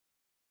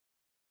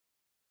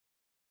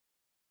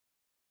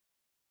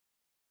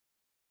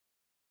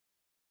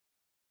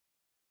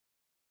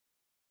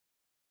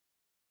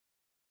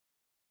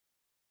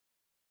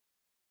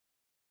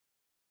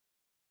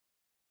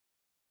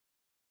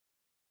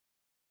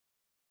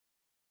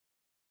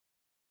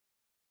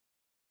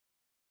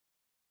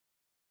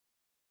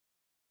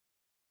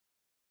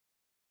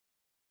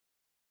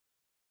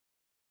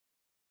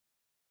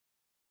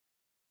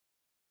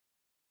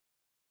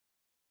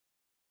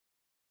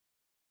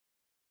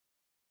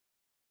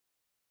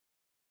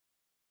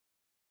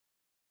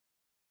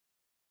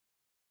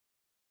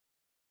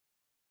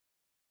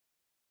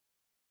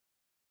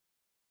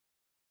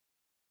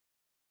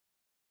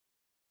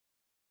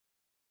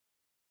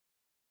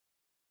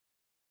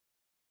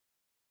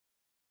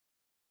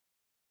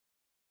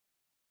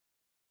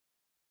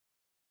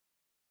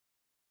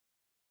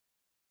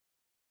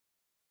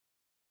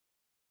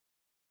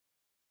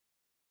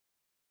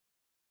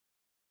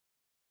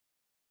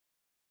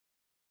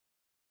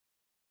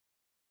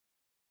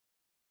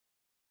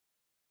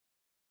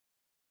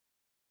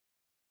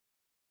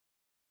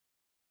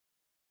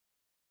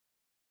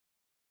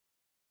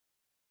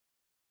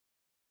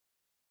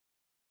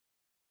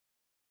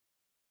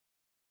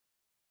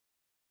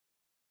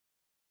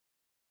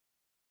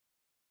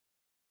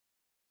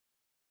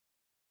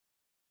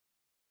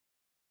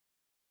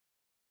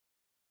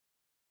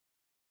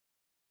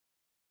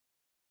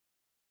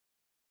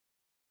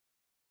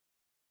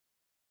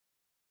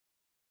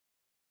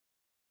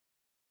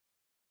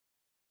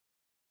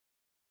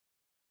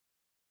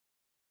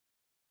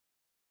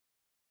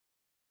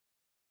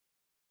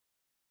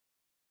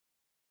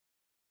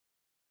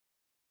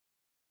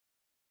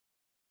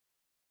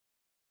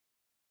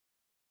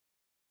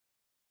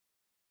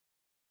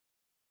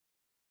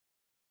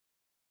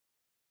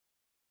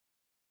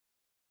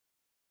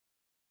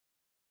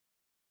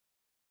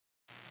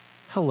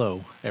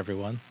Hello,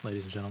 everyone,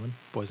 ladies and gentlemen,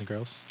 boys and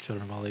girls,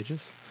 children of all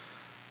ages,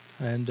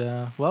 and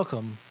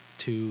welcome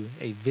to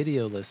a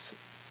videoless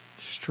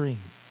stream.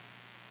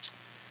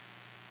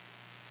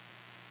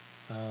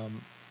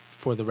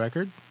 For the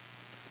record,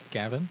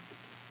 Gavin,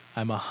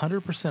 I'm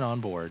 100%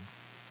 on board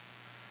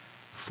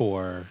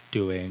for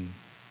doing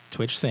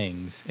Twitch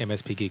Sings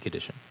MSP Geek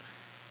Edition.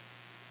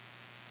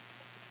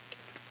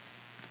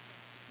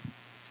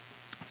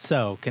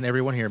 So, can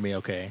everyone hear me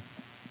okay?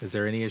 Is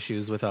there any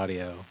issues with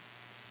audio?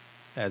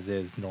 As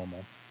is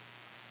normal.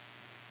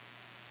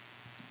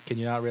 Can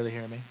you not really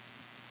hear me?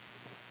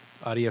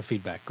 Audio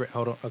feedback. Great.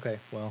 Hold on. Okay,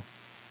 well,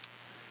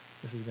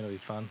 this is going to be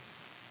fun.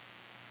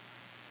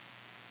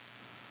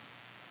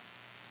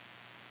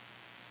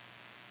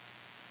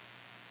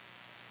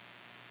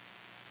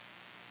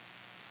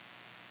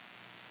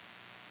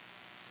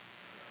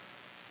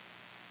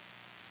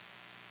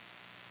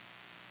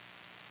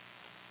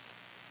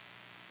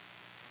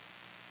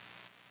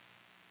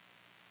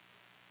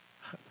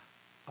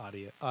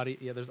 Audio.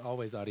 Yeah, there's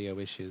always audio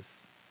issues.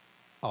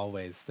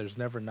 Always. There's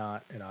never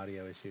not an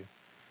audio issue.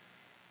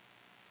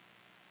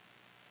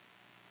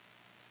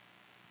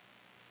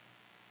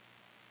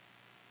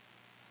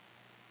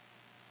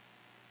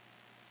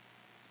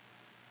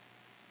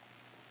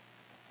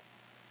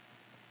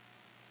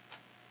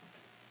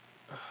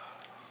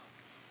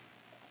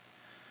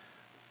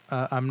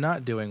 I'm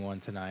not doing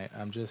one tonight.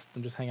 I'm just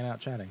hanging out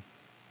chatting.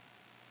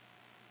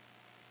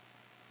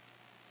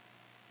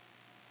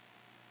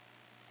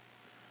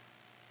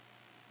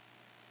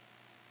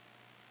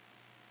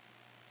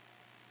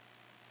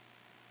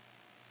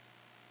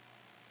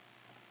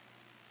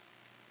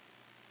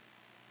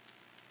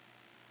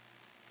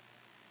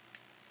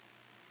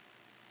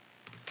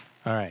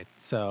 All right,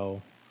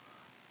 so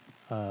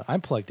I'm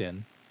plugged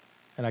in,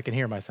 and I can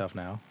hear myself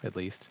now, at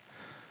least.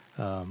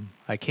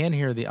 I can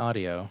hear the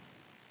audio.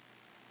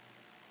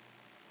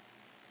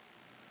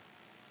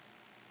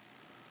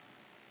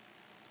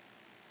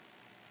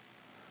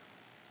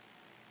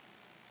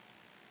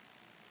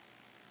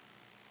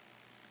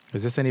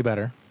 Is this any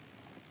better?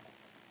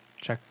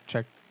 Check.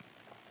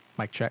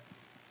 Mic check.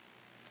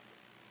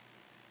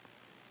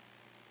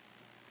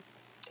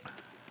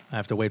 I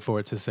have to wait for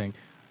it to sync.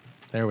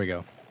 There we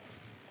go.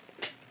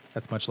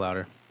 That's much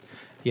louder.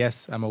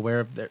 Yes, I'm aware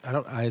of that.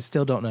 I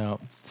still don't know.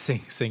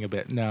 Sing a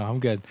bit. No, I'm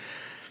good.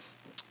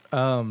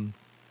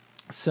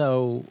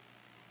 So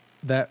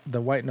the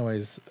white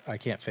noise I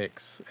can't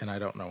fix, and I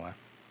don't know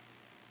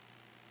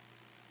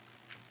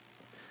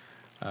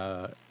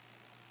why.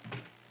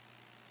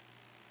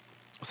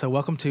 So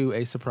welcome to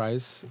a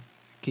surprise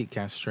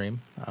Geekcast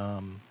stream.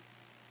 I'm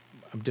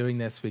doing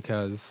this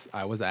because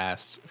I was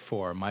asked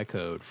for my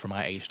code for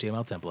my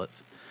HTML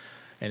templates,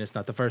 and it's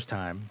not the first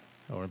time,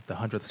 or the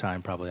 100th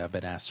time probably I've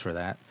been asked for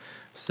that.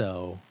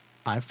 So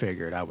I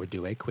figured I would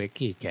do a quick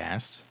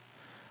Geekcast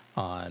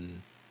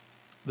on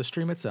the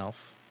stream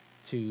itself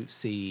to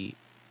see,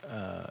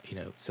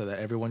 so that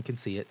everyone can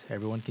see it,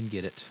 everyone can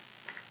get it.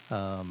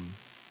 I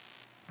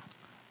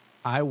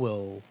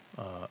will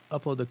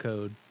upload the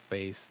code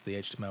base, the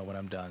HTML, when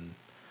I'm done,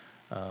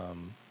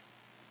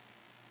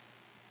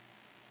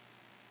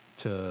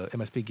 to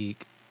MSP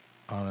Geek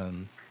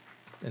in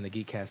the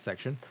Geekcast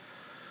section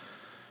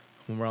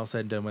when we're all said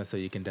and done with, so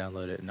you can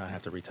download it and not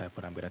have to retype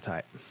what I'm going to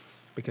type,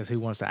 because who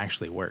wants to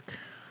actually work,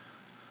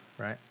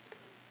 right?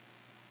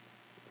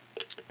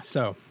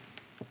 So,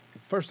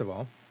 first of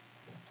all,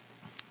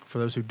 for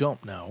those who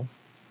don't know,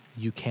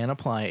 you can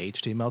apply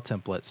HTML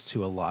templates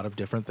to a lot of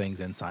different things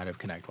inside of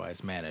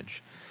ConnectWise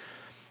Manage.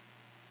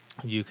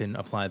 You can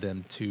apply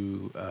them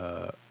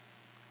to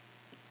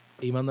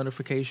email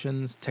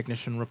notifications,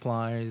 technician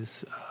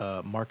replies,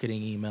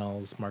 marketing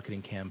emails,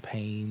 marketing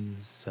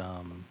campaigns,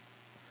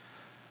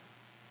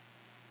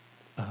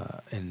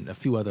 and a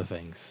few other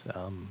things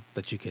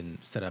that you can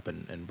set up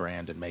and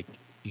brand and make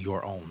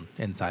your own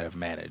inside of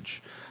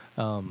Manage.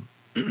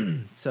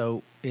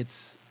 So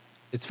it's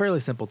fairly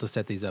simple to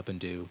set these up and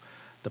do.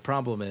 The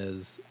problem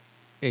is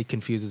it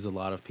confuses a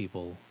lot of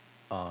people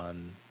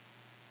on...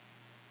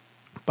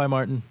 Bye,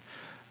 Martin.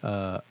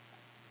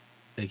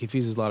 It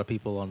confuses a lot of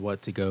people on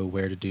what to go,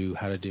 where to do,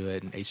 how to do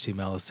it, and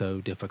HTML is so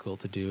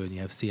difficult to do, and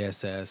you have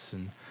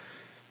CSS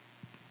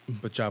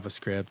but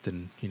JavaScript,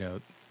 and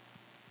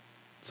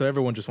so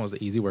everyone just wants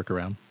the easy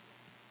workaround.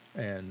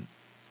 And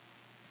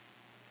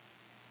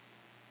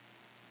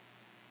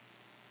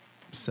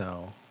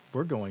so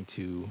we're going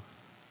to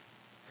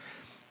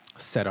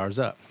set ours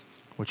up.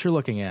 What you're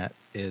looking at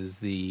is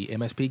the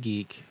MSP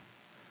Geek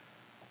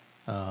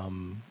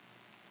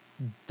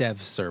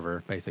dev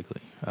server,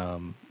 basically.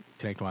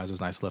 ConnectWise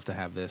was nice enough to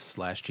have this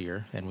last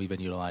year, and we've been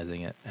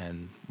utilizing it,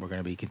 and we're going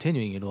to be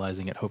continuing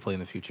utilizing it, hopefully in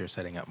the future,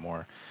 setting up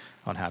more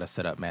on how to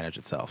set up Manage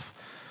itself.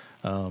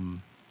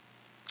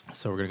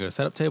 So we're going to go to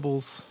Setup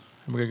Tables,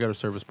 and we're going to go to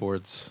Service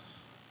Boards.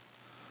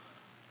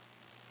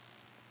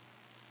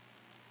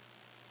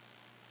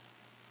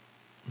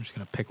 I'm just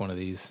going to pick one of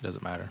these. It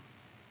doesn't matter.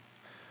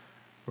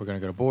 We're going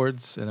to go to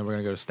Boards, and then we're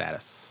going to go to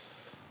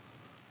Status.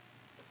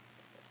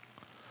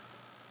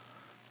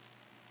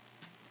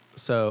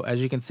 So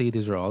as you can see,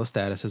 these are all the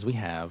statuses we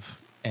have.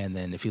 And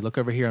then if you look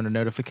over here under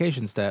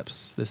notification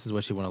steps, this is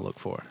what you want to look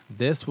for.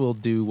 This will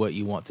do what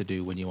you want to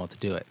do when you want to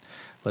do it.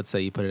 Let's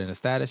say you put it in a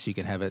status, you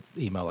can have it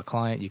email a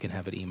client, you can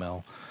have it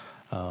email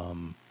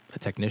a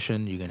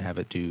technician, you can have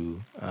it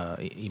do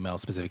email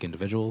specific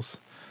individuals.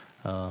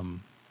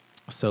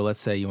 So let's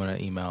say you want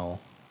to email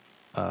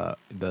a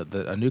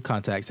new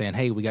contact saying,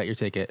 hey, we got your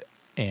ticket,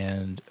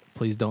 and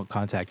please don't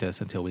contact us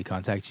until we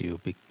contact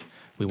you.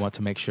 We want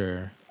to make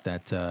sure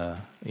that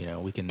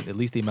we can at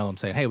least email them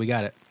saying, hey, we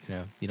got it.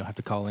 You don't have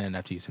to call in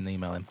after you send the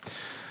email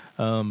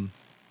in.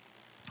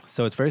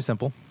 So it's very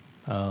simple.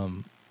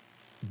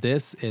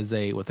 This is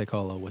what they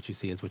call what you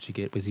see is what you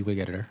get,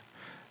 WYSIWYG editor,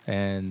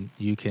 and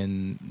you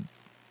can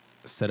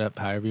set up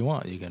however you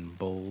want. You can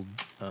bold.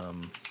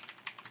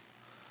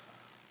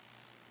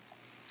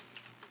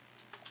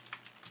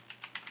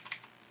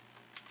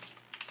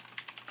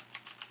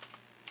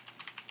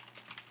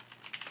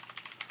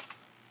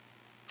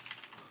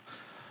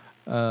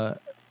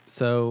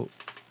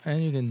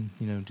 And you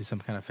can, do some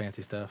kind of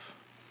fancy stuff.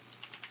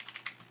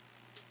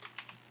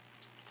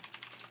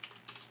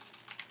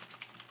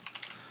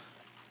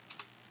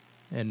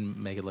 And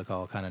make it look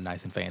all kind of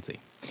nice and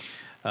fancy.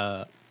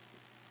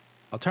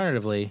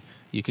 Alternatively,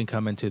 you can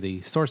come into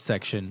the source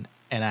section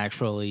and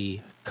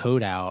actually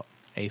code out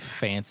a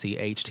fancy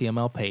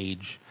HTML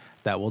page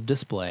that will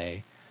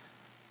display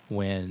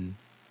when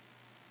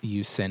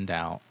you send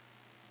out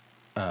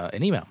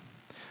an email.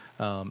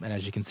 And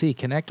as you can see,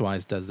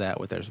 ConnectWise does that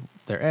with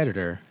their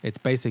editor. It's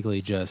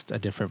basically just a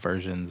different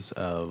versions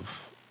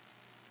of,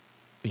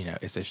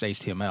 it's just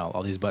HTML.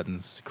 All these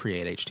buttons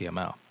create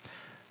HTML.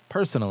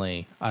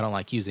 Personally, I don't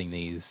like using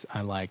these.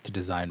 I like to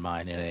design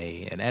mine in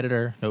an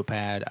editor,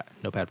 Notepad,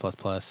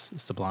 Notepad++,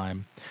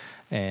 Sublime,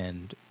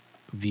 and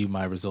view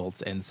my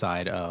results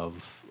inside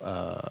of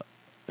a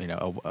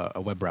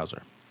web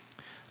browser,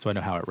 so I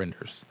know how it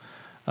renders.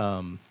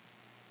 Now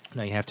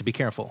you have to be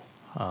careful.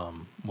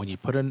 When you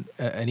put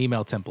an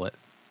email template,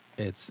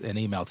 it's an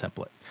email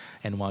template.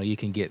 And while you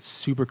can get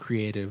super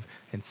creative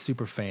and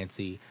super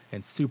fancy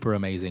and super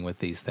amazing with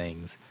these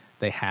things,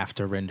 they have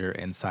to render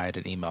inside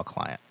an email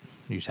client.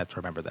 You just have to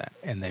remember that.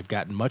 And they've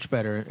gotten much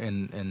better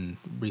in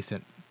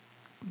recent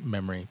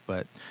memory,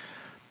 but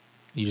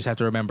you just have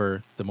to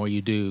remember the more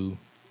you do,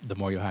 the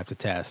more you'll have to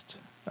test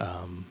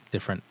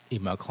different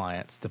email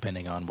clients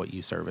depending on what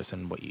you service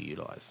and what you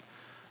utilize.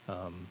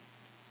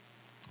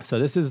 So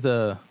this is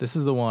the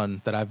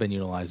one that I've been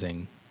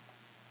utilizing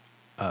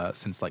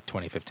since like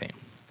 2015.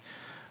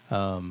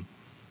 And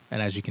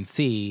as you can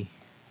see,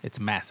 it's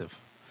massive,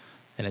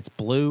 and it's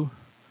blue,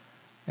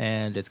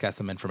 and it's got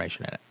some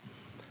information in it.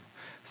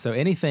 So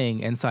anything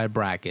inside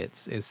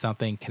brackets is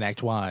something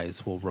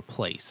ConnectWise will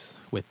replace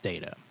with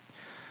data.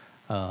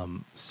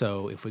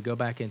 So if we go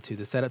back into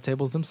the setup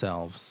tables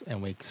themselves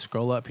and we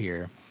scroll up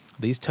here,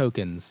 these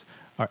tokens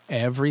are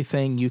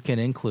everything you can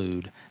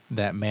include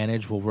that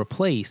Manage will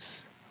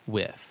replace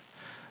with.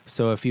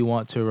 So if you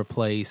want to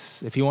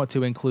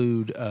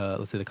include,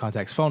 let's say the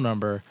contact's phone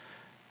number,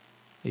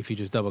 if you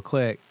just double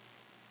click,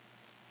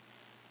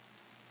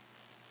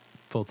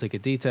 full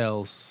ticket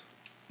details,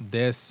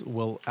 this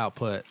will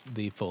output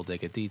the full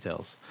ticket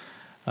details.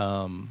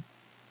 And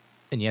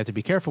you have to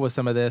be careful with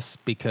some of this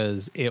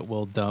because it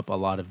will dump a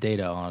lot of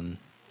data on,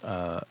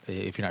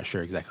 if you're not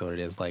sure exactly what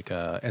it is. Like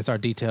SR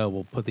detail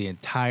will put the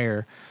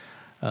entire,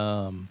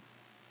 well,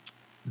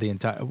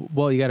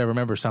 you got to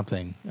remember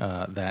something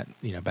that,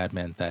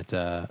 Badman,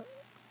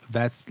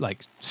 that's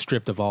like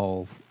stripped of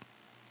all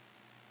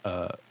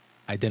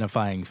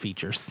identifying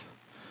features.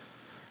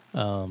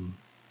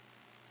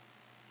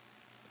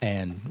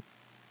 And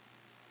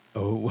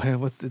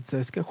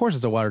of course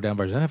it's a watered down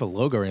version. I don't have a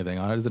logo or anything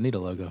on it. It doesn't need a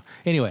logo.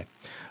 Anyway,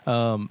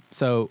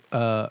 so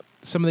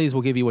some of these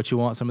will give you what you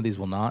want. Some of these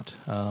will not.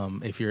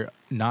 If you're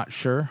not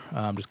sure,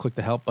 just click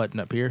the help button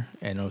up here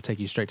and it'll take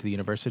you straight to the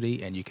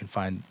university and you can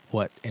find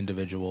what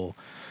individual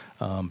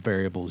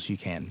variables you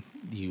can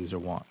use or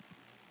want.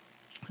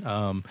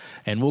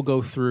 And we'll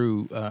go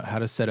through how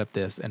to set up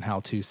this and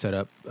how to set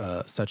up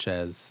such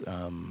as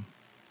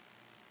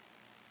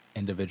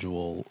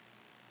individual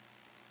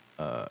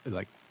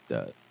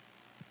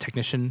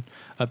technician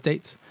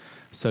updates,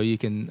 so you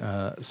can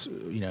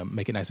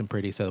make it nice and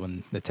pretty, so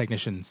when the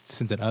technician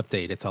sends an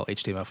update, it's all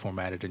HTML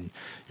formatted and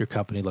your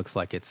company looks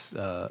like it's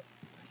like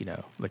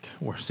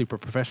we're super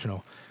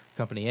professional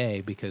company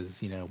A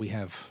because we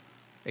have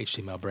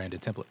HTML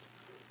branded templates.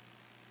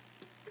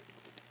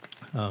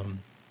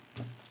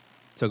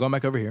 So going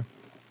back over here,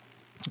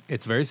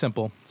 it's very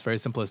simple, it's very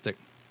simplistic.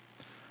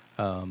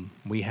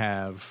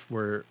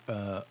 We're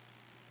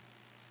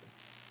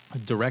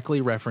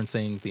directly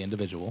referencing the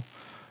individual.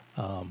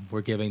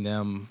 We're giving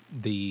them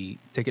the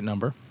ticket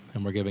number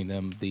and we're giving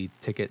them the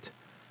ticket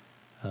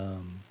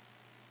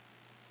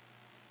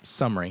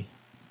summary,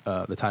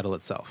 the title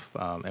itself.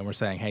 And we're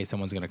saying, hey,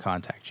 someone's going to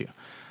contact you.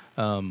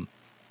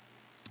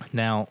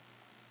 Now,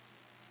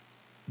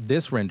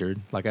 this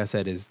rendered, like I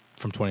said, is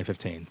from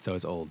 2015, so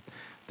it's old.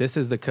 This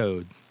is the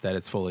code that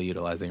it's fully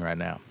utilizing right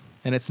now.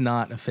 And it's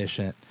not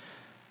efficient.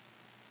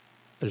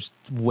 there's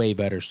way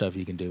better stuff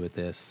you can do with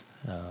this.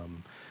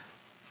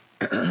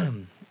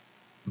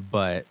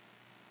 But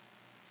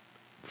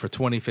for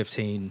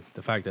 2015,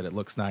 the fact that it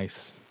looks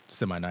nice,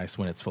 semi-nice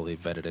when it's fully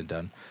vetted and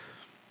done,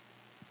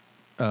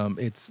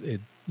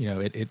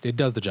 it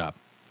does the job.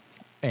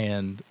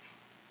 And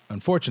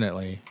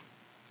unfortunately,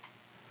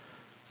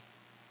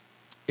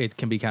 it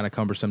can be kind of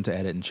cumbersome to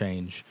edit and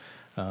change.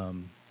 Now,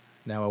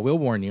 I will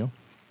warn you,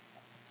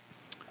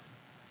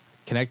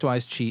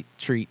 ConnectWise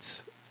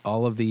treats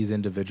all of these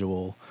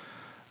individual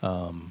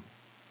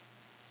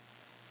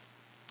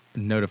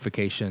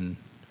notification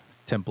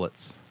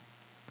templates.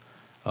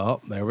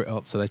 Oh,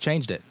 so they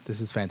changed it. This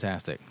is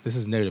fantastic. This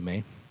is new to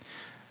me.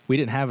 We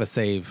didn't have a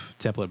save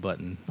template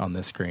button on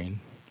this screen.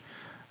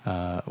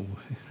 So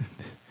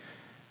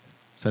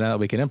now that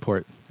we can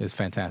import is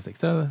fantastic.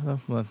 So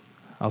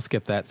I'll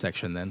skip that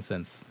section then,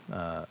 since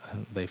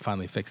they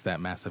finally fixed that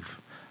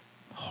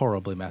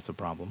horribly massive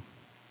problem.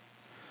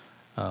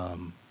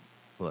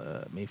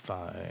 Let me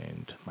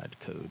find my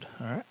code.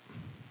 All right.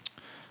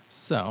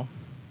 So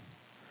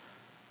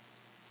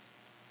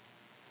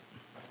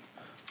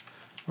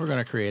we're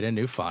going to create a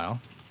new file,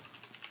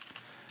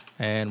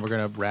 and we're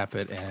going to wrap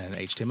it in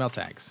HTML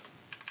tags.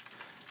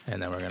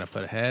 And then we're going to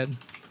put a head,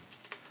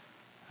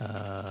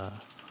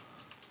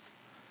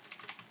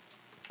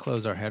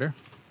 close our header,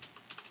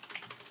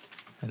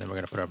 and then we're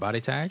going to put our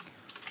body tag,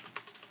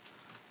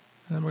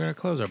 and then we're going to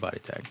close our body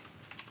tag.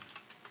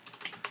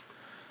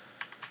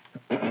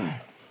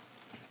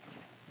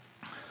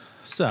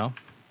 So,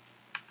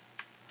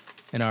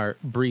 in our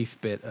brief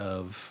bit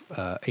of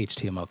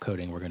HTML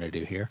coding we're going to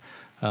do here,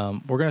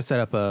 we're going to set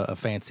up a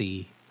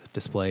fancy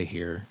display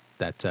here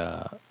that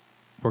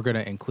we're going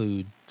to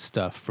include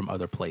stuff from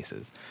other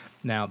places.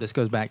 Now, this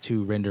goes back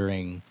to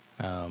rendering,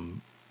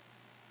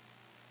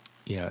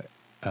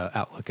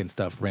 Outlook and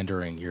stuff,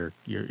 rendering your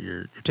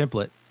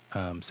template.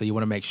 So you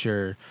want to make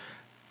sure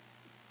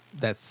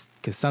that's,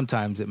 because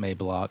sometimes it may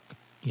block,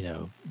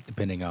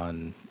 depending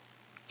on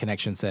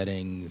connection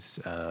settings,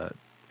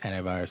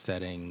 antivirus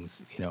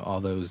settings, all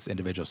those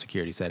individual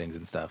security settings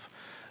and stuff.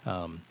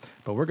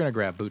 But we're going to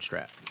grab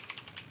Bootstrap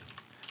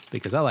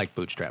because I like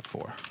Bootstrap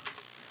 4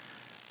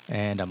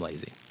 and I'm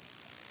lazy.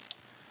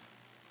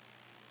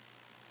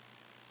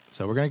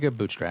 So we're going to get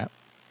Bootstrap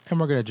and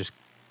we're going to just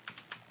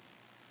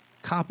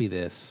copy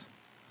this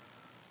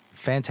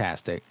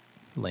fantastic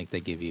link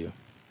they give you,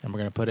 and we're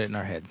going to put it in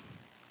our head.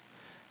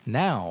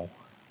 Now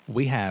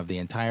we have the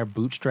entire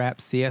Bootstrap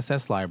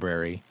CSS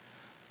library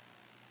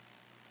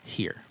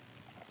here.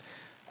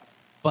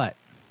 But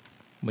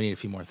we need a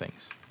few more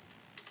things.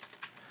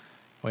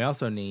 We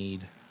also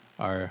need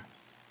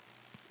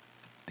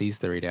these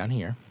three down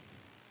here.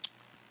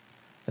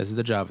 This is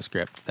the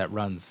JavaScript that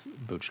runs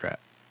Bootstrap.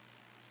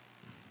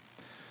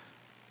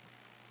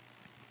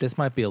 This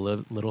might be a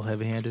little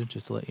heavy-handed,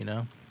 just to let you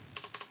know.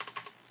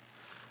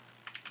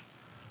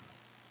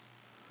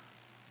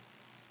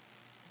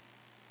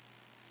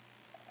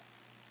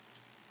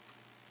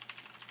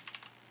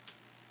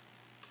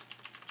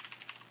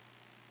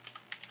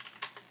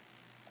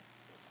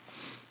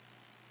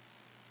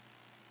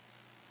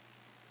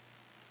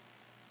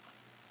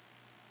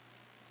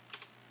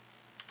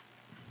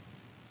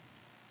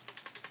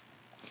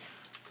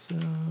 So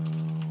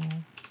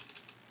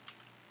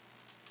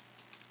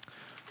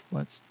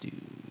let's do,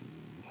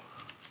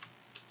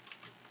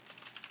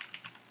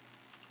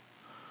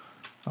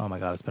 oh my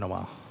God, it's been a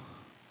while.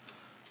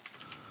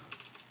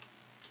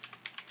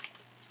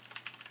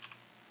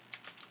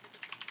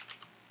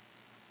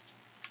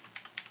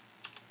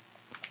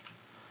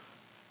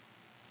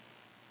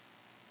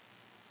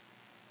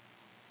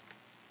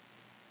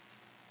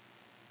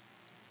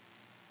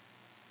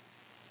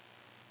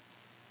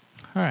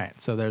 All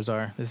right, so there's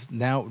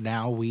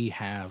now we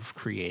have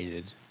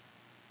created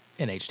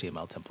an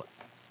HTML template.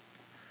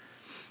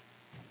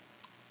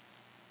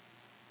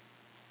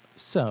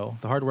 So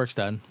the hard work's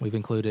done. We've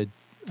included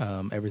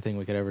everything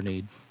we could ever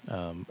need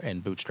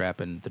in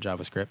Bootstrap and the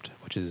JavaScript,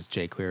 which is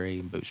jQuery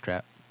and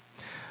Bootstrap.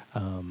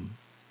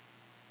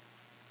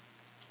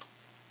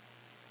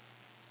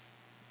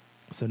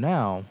 So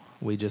now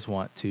we just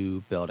want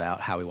to build out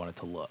how we want it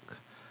to look.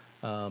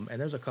 And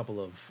there's a couple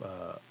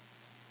of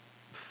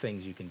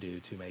things you can do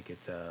to make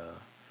it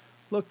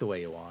look the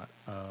way you want.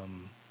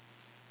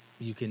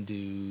 You can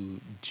do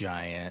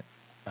giant,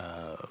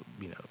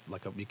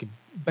 you could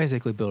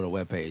basically build a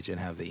web page and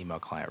have the email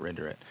client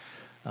render it.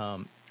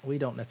 We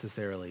don't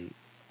necessarily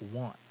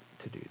want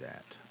to do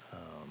that.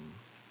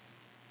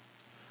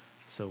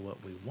 So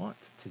what we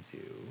want to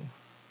do,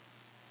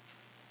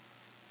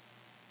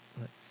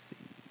 let's see.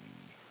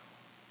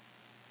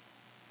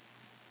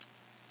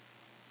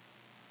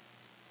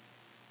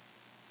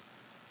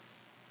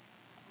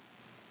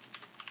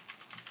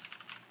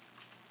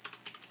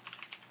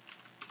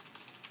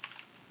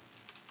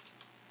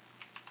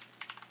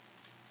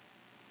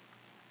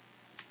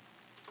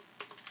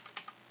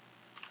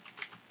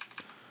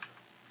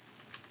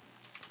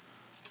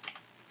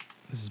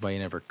 This is why you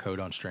never code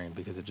on stream,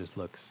 because it just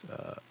looks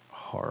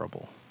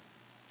horrible.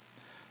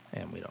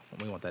 And we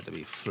want that to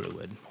be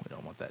fluid. We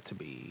don't want that to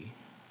be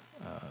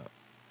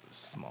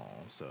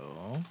small.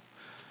 So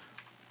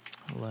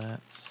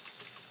let's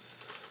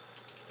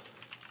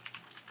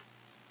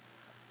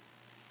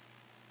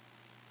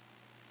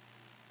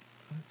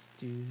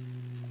do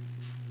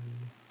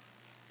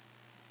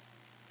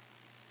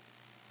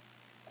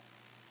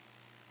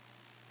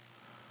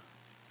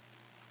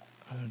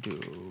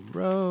a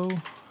row.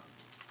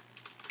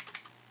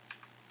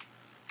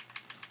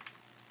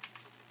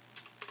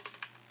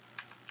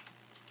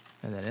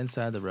 And then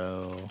inside the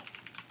row,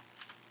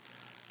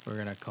 we're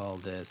gonna call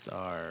this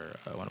our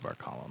one of our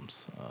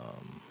columns.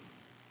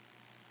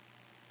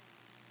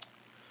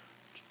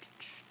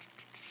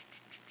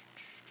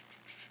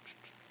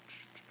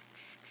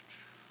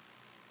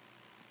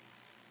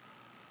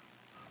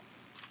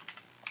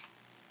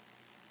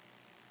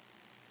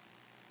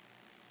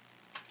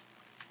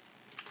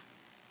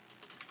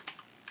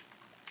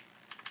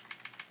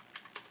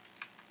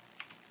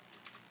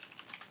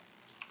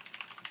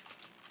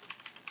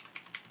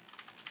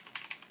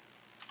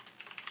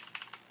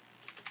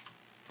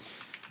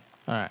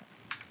 All right.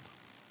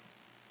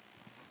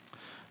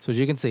 So as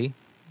you can see,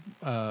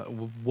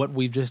 what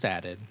we've just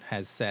added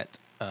has set,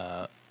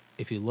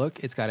 if you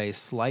look, it's got a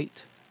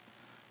slight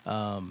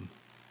padding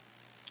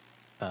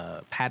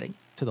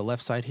to the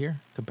left side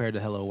here compared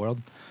to Hello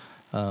World.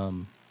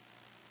 And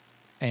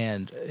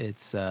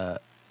it's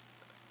right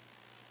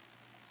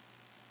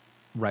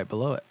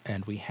below it.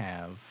 And we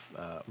have,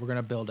 we're going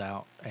to build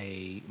out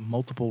a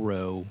multiple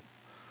row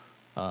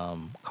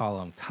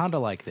column, kind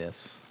of like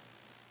this.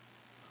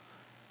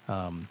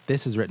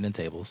 This is written in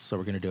tables, so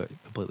we're going to do it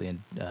completely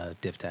in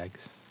div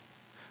tags,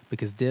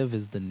 because div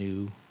is the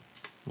new,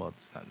 well,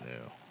 it's not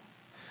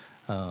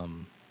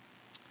new.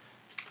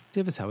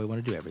 Div is how we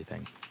want to do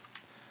everything.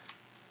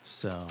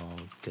 So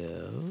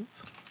div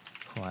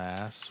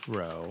class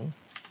row,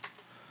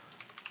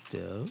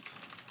 div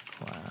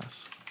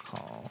class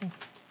call,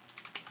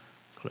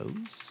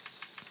 close.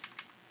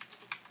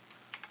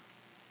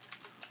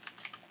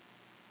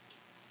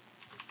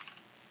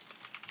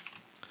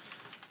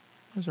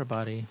 There's our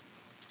body.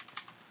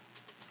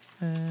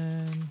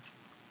 And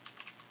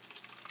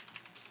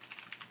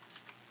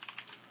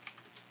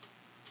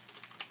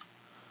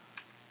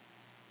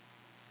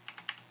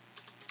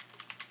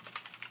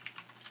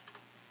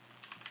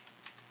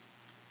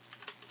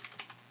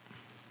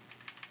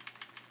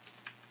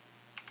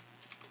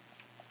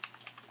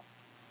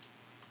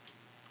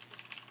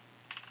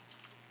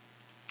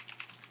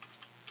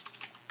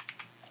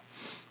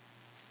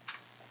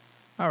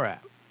all right,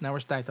 now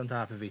we're stacked on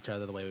top of each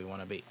other the way we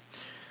want to be.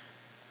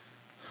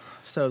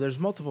 So there's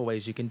multiple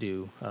ways you can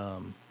do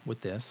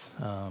with this.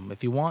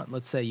 If you want,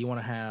 let's say you want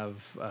to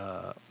have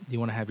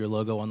your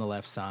logo on the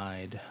left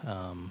side,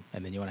 and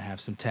then you want to have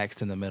some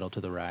text in the middle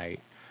to the right.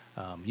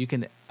 You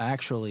can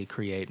actually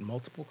create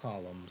multiple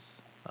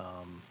columns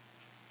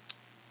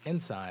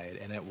inside,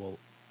 and it will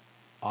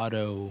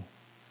auto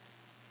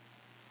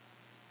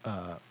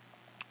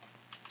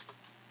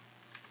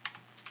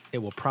it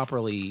will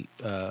properly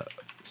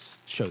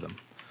show them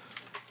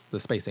the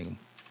spacing.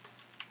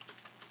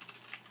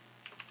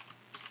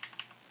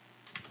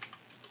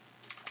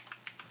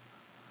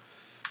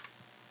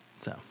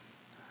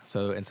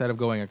 So instead of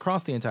going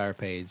across the entire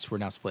page, we're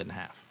now split in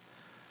half.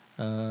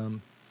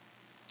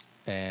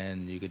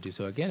 And you could do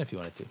so again if you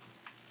wanted to.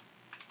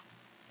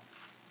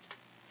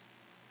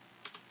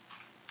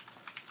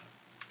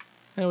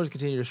 And we'll just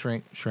continue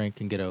to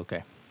shrink, and get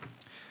okay.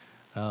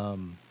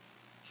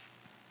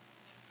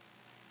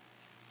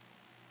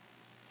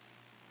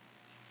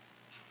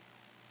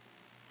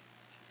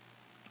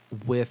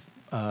 With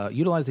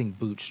utilizing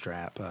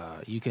Bootstrap,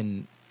 you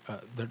can,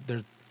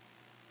 there's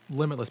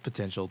limitless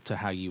potential to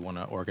how you want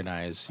to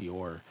organize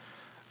your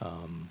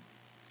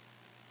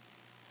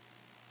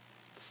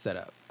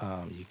setup.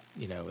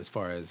 You know, as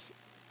far as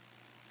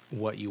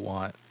what you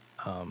want,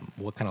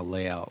 what kind of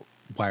layout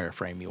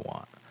wireframe you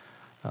want.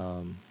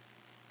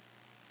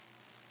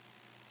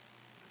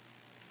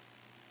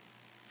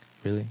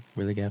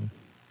 Really, Gavin?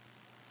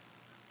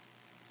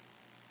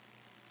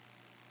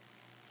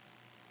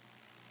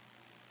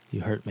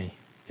 You hurt me,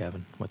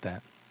 Gavin, with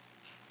that.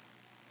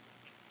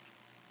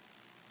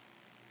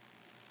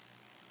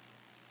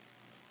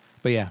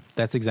 But yeah,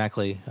 that's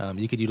exactly,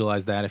 you could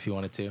utilize that if you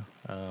wanted to.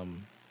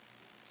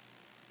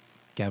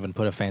 Gavin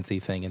put a fancy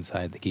thing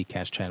inside the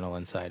Geekcast channel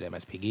inside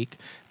MSP Geek.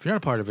 If you're not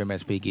a part of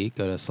MSP Geek,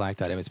 go to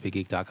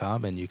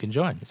slack.mspgeek.com and you can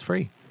join. It's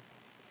free.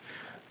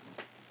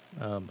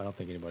 I don't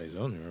think anybody's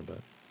on here,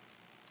 but...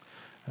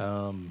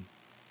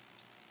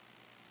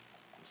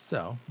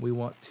 so we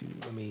want to,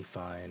 let me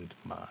find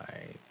my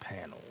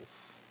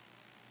panels.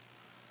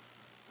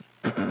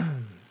 It's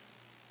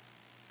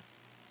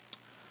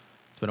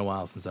been a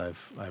while since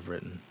I've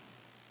written.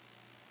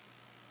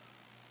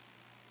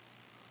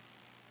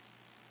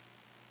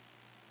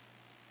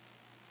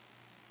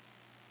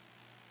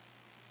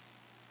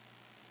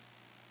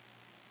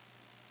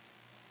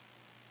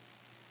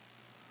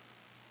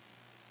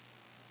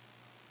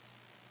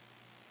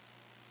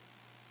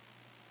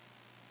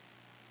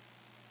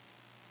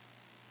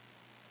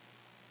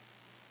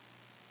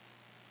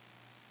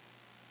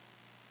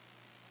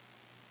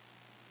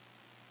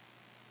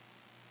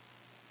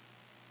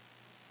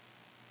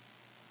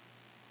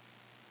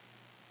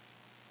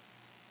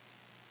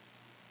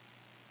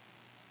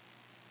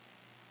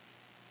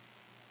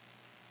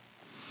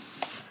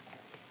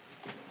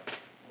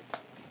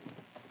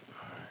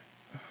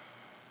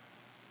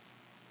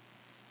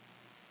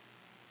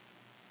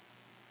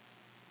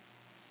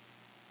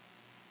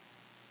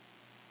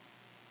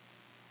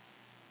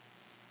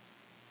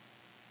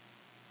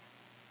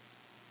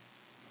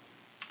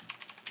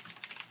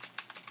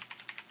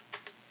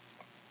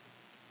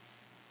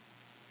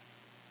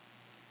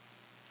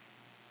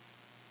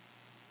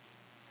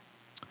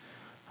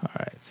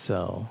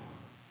 so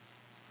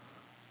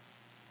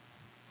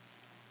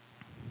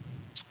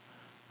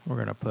we're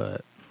going to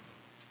put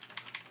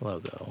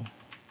logo.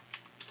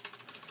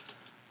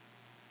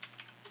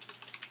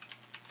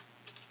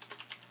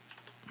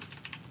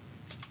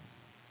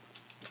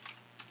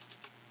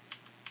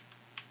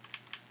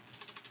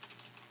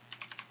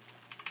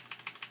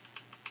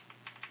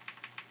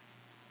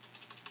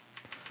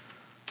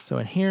 So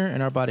in here,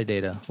 in our body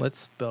data,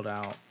 let's build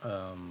out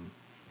a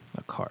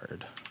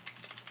card.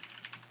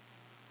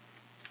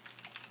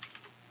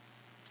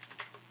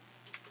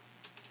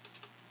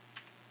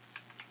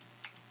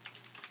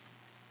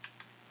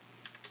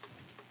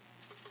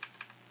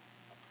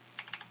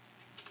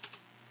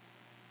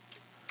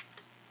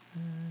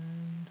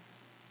 And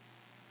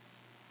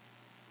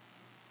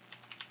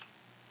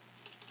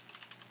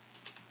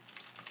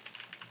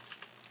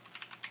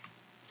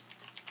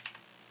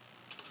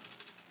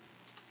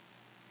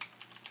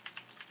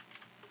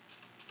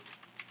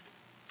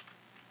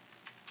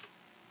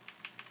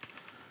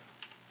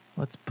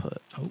let's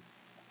put,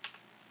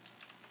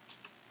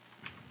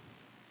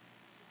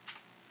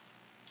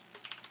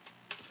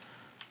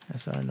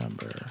 that's our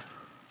number.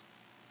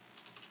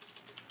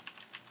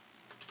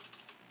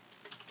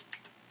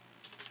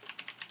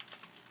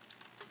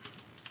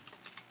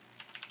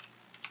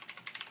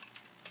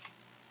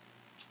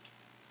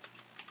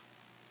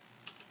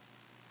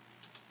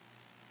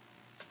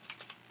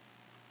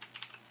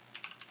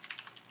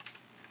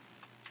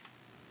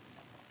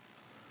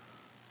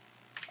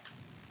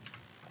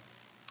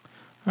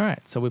 All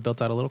right, so we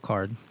built out a little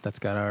card that's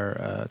got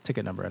our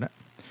ticket number in it.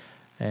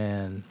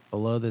 And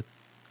below the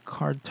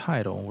card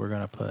title, we're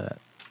going to put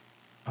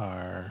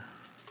our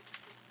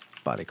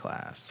body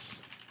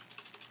class.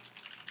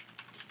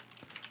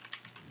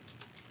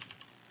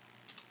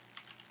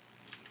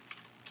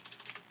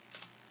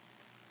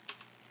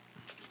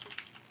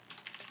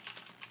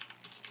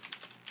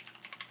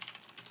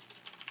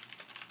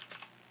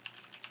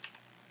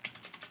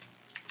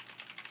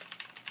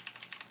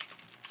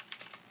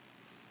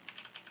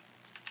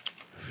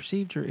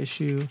 Received your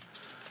issue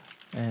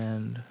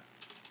and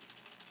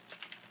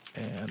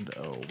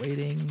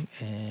awaiting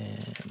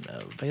an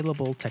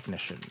available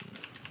technician.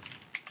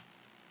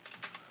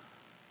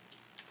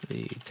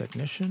 The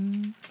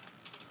technician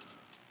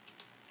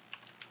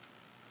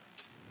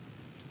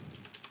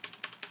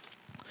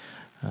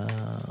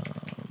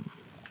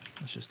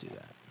let's just do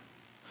that.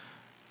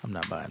 I'm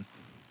not buying.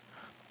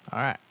 All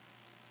right,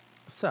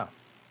 so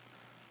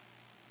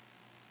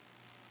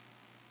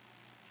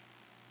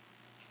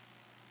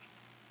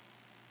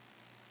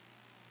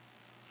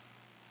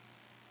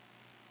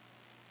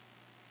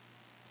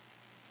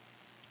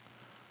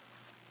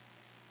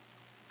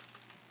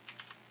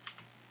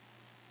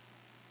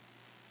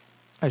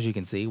as you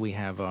can see, we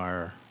have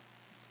our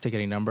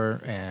ticketing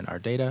number and our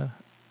data,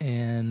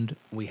 and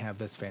we have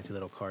this fancy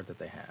little card that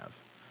they have.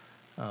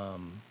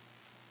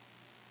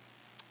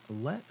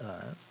 Let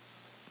us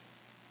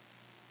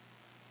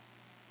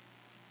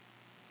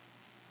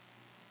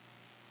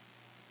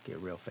get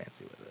real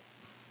fancy with it.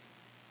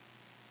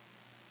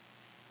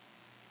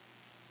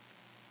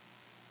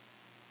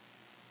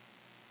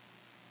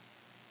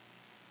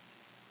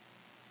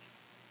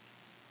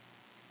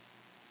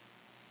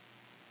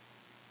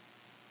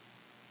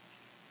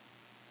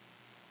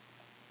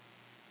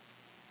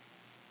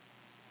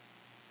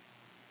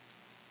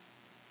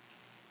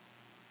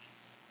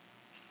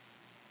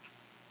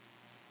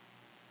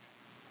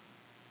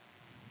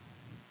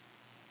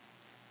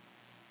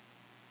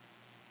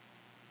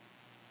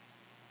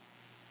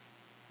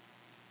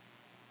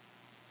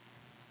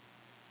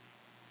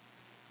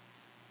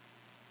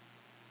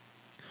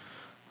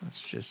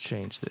 Let's just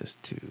change this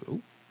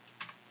to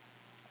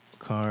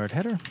card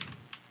header,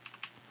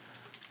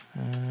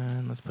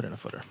 and let's put in a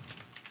footer.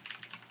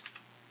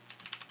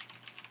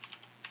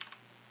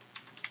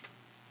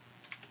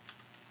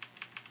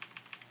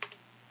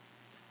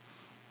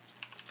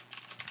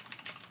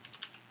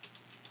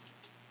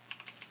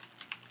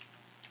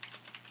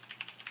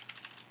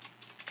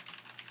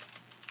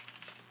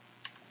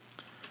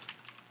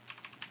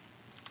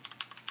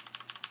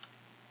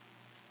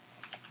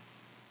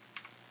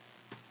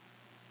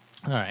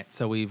 All right,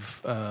 so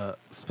we've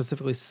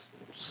specifically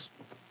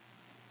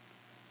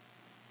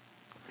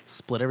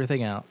split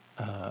everything out,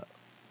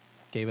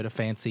 gave it a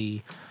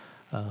fancy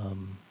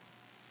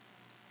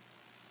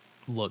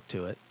look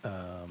to it.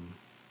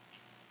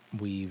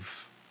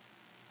 We've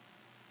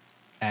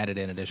added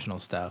in additional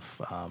stuff.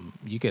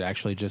 You could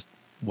actually just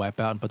wipe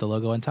out and put the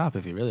logo on top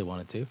if you really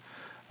wanted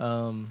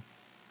to.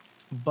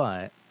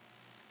 But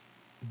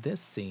this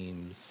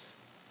seems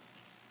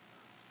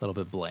a little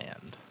bit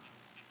bland.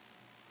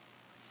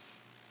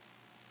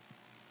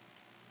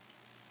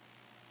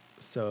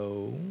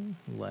 So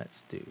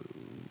let's do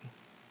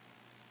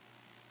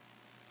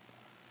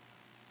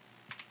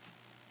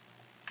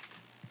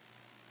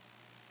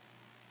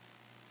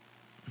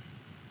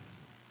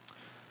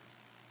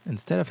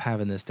instead of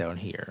having this down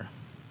here,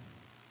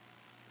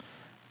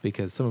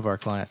 because some of our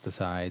clients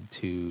decide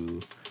to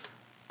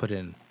put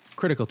in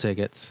critical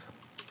tickets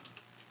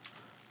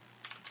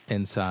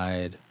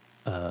inside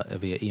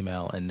via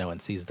email, and no one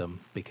sees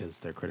them because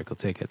they're critical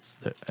tickets,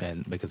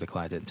 and because the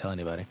client didn't tell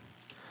anybody.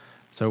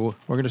 So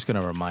we're just going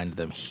to remind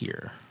them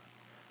here.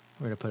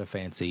 We're going to put a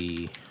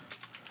fancy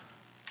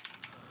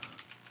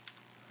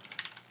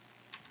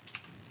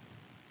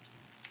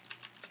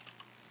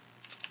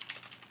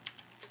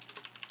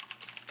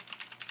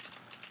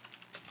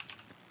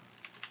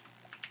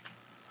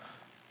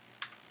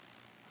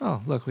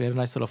oh, look, we had a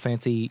nice little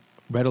fancy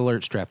red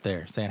alert strap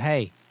there saying,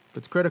 hey, if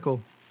it's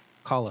critical,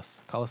 call us.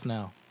 Call us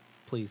now.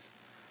 Please.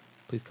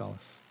 Please call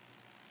us.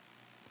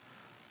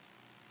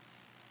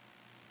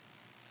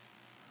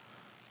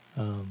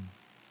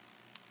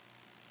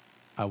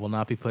 I will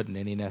not be putting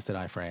any nested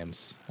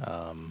iframes.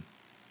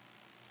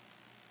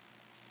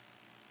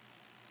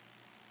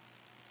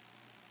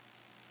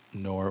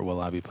 Nor will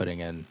I be putting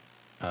in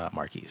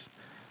marquees.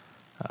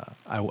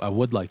 I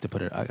would like to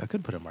put it. I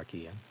could put a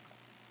marquee in.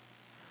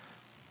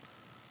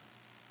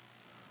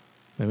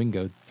 Maybe we can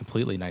go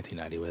completely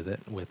 1990 with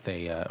it. With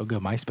a we'll go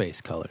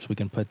MySpace colors. We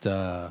can put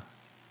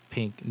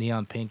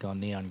neon pink on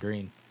neon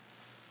green.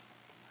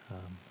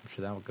 I'm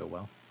sure that would go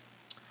well.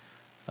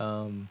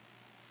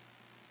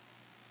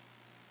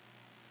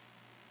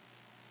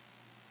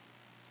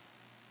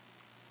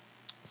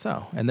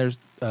 So, and there's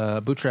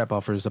Bootstrap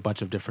offers a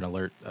bunch of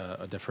different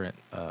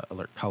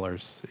alert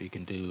colors. You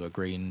can do a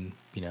green,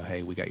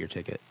 hey, we got your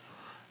ticket.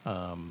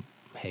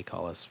 Hey,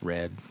 call us.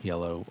 Red,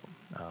 yellow.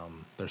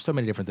 There's so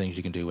many different things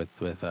you can do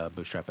with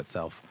Bootstrap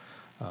itself.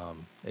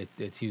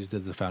 It's used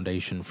as a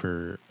foundation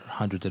for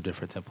hundreds of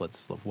different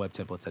templates, web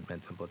templates,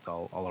 admin templates,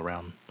 all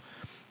around.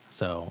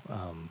 So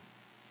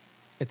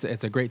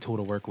it's a great tool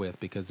to work with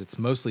because it's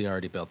mostly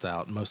already built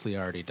out, mostly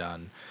already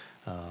done.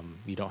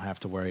 You don't have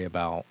to worry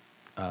about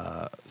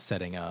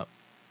setting up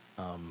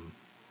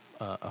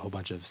a whole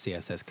bunch of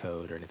CSS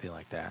code or anything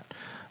like that.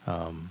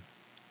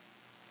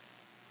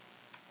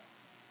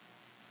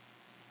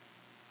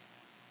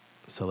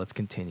 So let's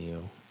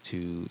continue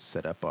to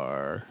set up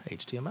our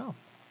HTML.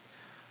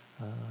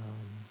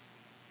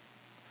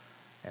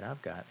 And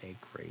I've got a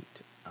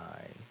great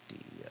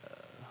idea.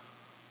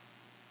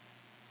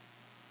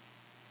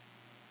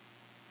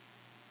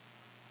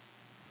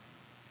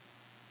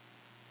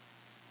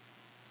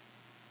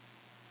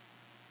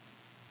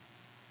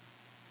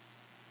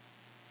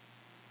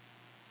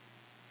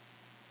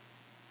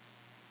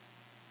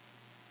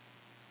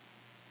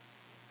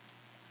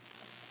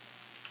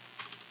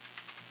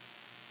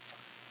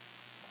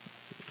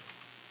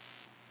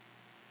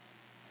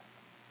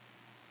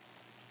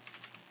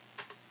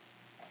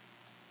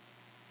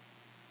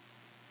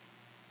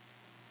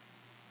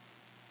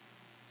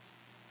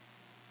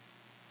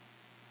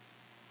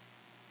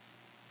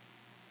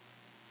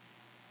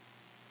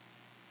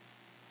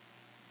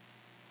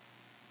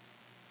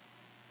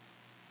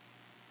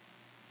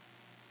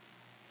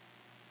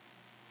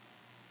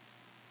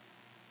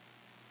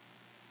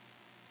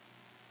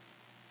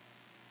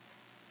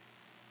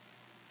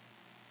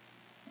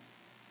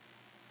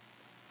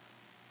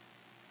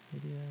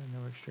 Media,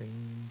 network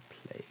stream,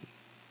 play.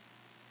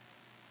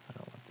 I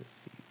don't want this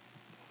view.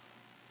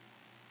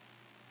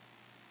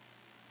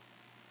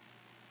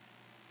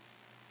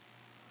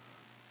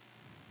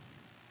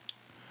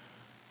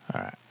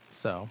 All right,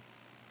 so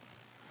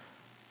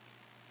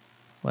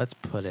let's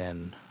put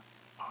in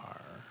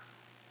our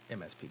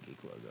MSP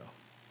Geek logo.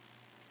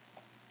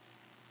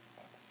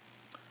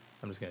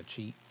 I'm just going to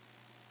cheat.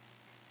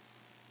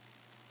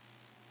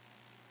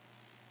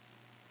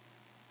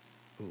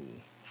 Ooh.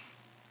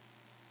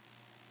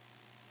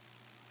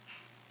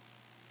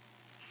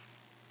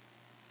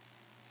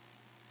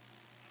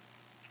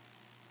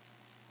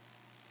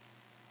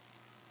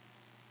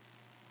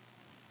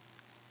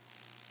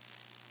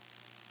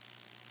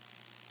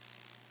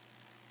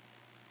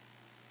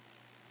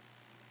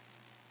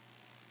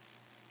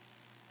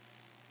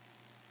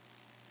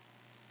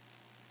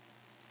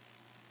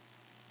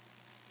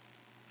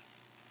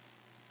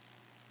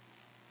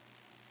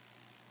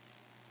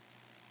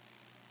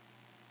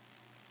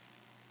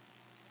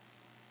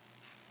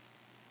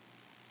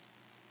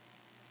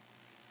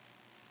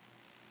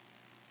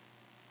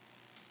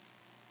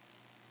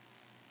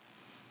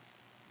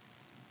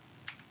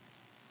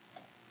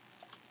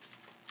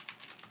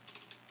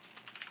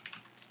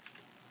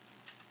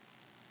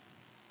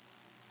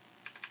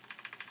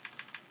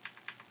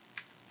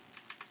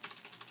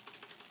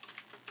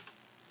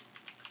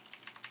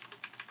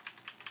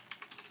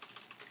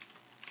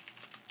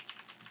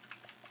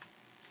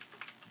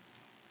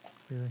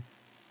 Really?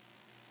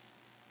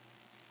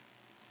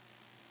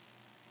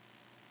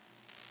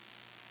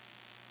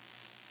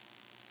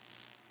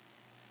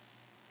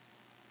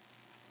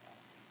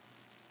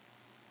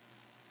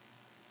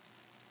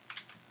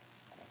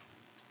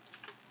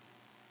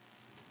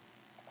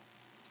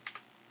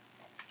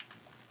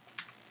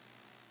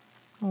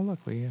 Oh, look,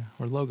 we're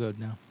logoed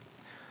now.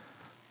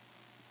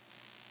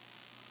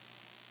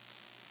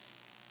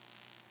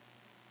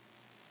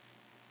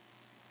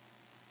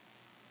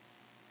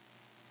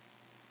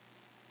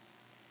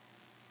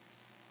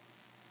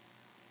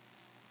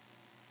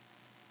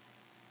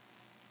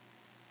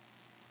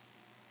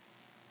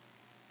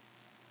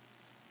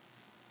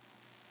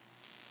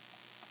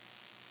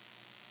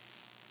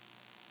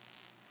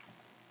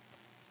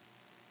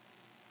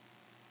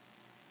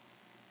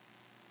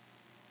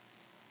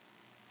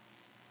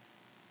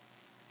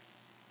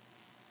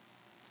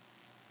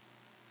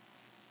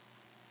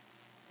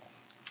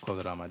 close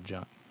out all my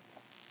junk.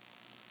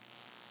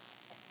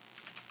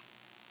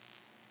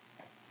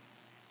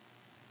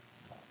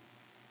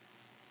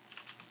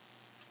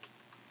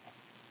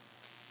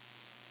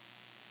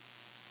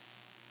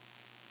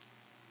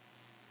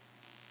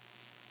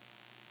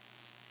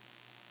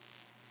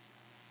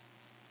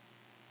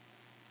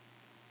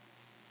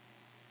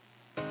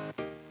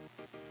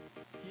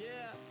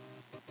 Yeah.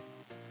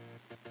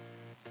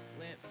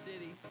 Lamp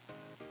City.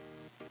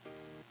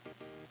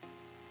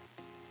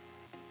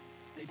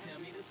 They tell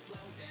me to slow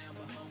down,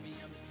 but homie,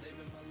 I'm just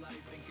living my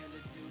life and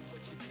gonna do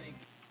what you think.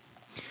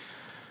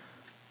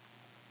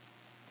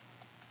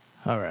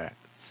 All right,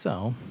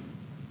 so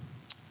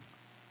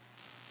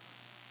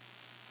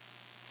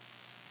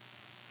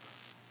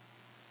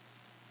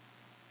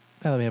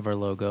now that we have our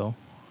logo,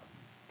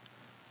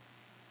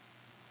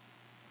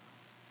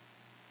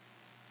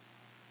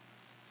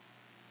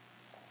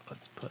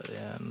 let's put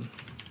in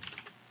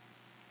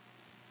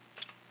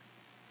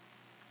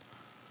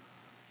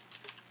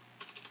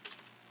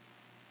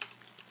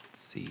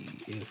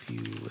see if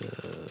you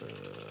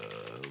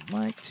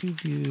like to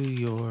view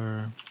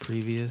your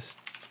previous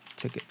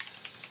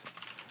tickets.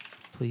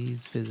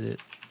 Please visit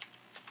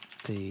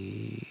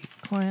the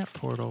client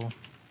portal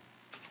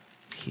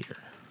here.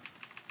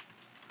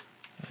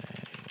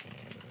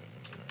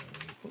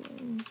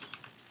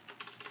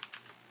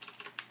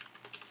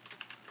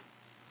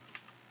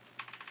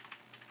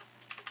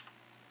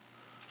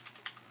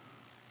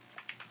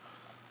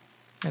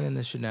 And then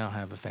this should now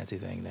have a fancy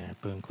thing there.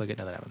 Boom, click it,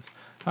 nothing happens.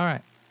 All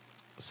right,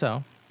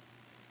 so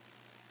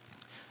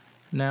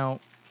now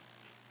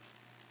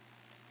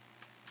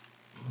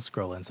we'll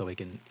scroll in so we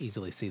can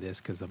easily see this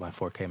because of my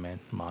 4K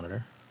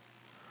monitor.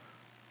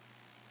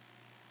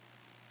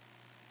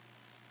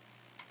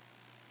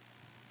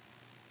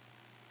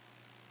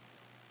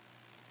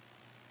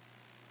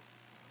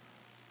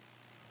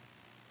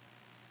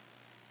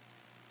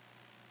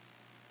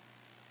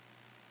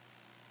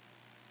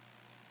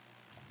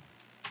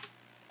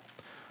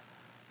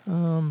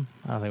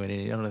 I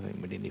don't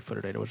think we need any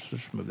footer data. We'll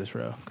just remove this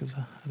row because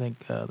I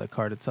think the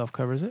card itself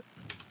covers it.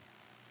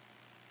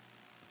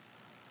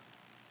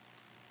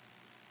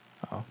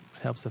 Oh,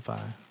 it helps if I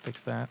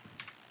fix that.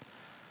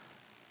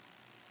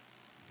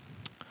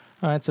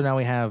 All right, so now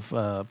we have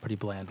pretty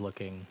bland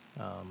looking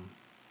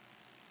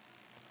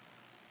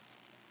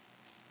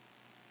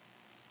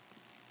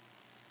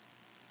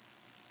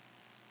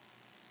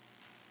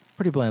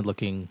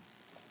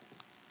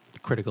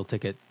critical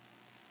ticket.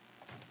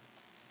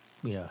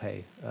 You know,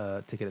 hey,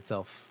 ticket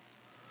itself.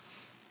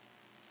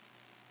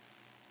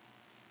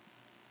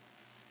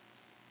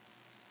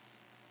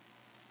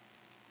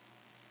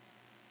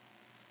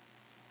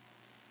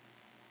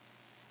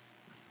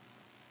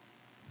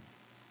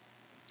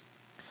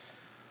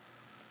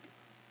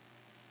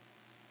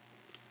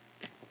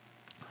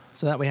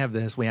 So that we have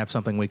this, we have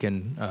something we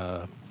can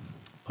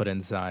put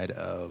inside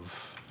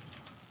of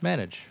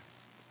manage.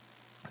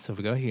 So if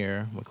we go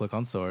here, we click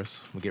on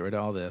source, we get rid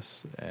of all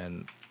this,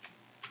 and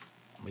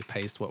we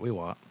paste what we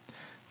want.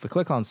 If we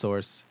click on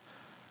source,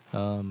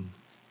 it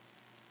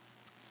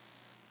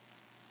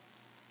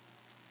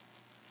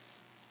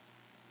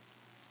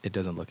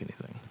doesn't look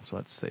anything. So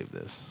let's save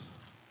this.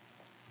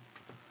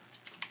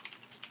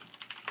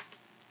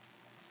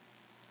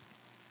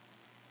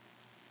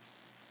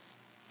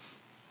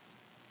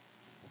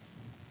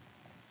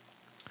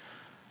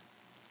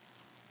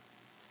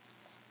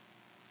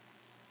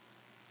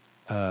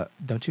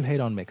 Don't you hate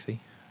on Mixie?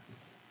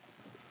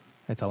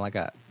 That's all I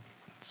got.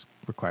 It's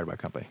required by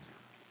company.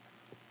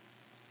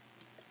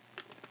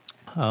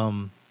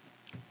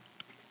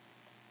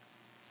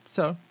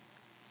 So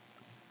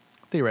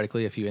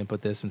theoretically, if you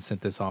input this and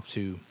sent this off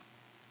to,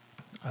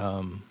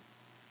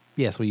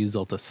 yes, we use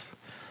Zoltus.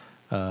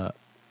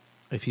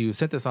 If you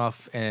sent this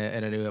off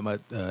in a new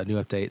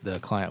update, the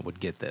client would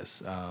get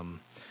this.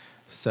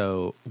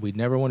 So we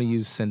never want to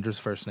use sender's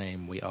first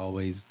name. We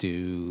always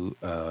do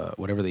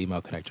whatever the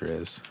email connector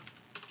is.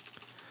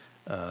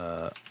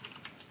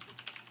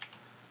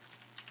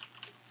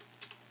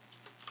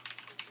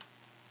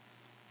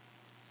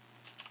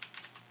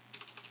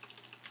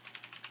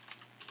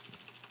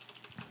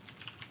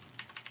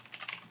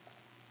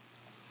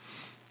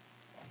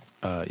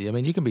 Yeah, I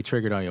mean, you can be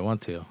triggered all you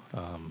want to.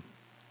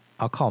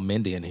 I'll call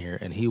Mindy in here,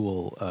 and he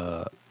will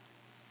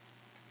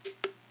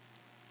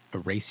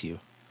erase you.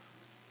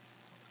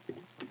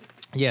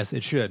 Yes,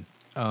 it should.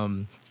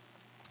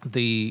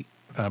 The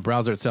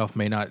browser itself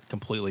may not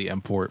completely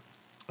import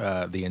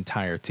the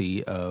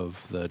entirety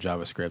of the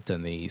JavaScript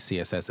and the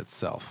CSS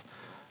itself.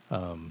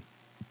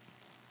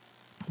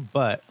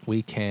 But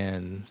we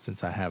can,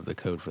 since I have the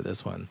code for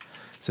this one,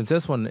 since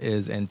this one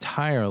is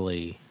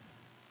entirely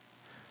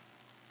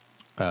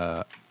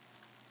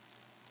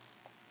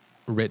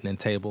written in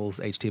tables,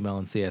 HTML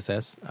and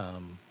CSS,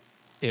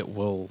 it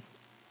will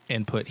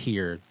input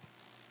here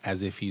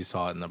as if you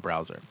saw it in the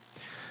browser.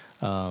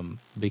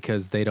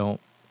 Because they don't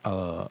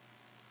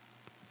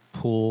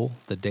pull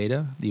the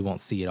data, you won't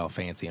see it all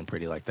fancy and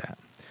pretty like that.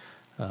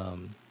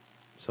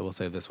 So we'll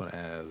save this one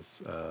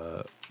as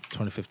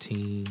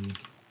 2015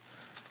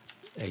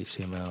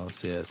 HTML,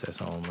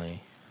 CSS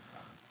only,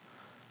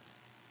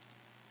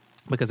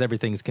 because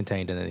everything's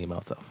contained in an email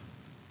itself.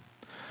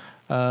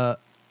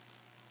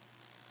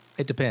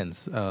 It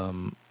depends.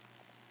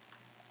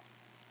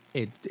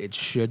 It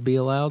should be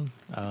allowed.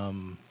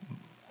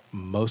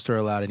 Most are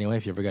allowed anyway.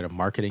 If you ever get a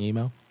marketing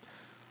email,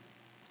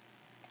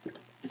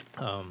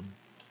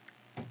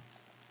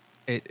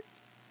 it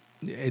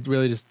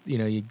really just,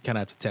 you kind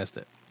of have to test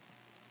it.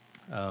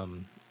 I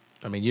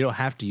mean, you don't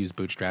have to use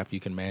Bootstrap.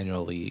 You can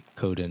manually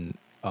code in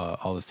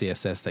all the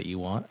CSS that you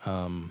want.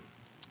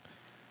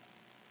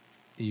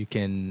 You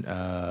can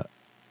I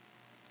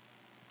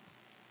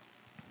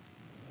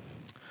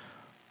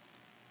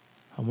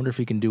wonder if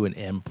you can do an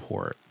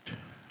import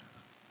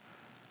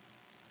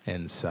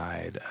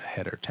inside a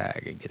header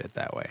tag and get it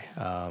that way.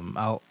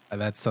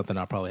 That's something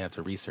I'll probably have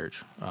to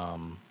research,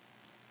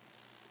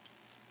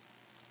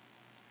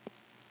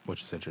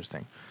 which is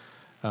interesting.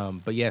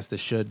 But yes,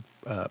 this should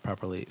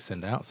properly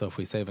send out. So if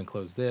we save and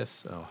close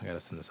this, I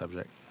gotta send the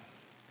subject.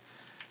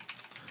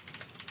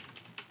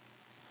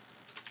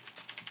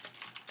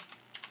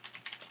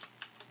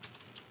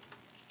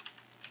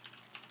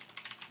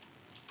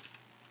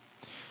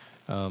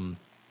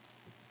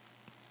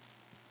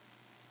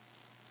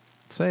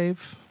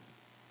 Save.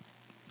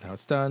 Now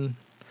it's done.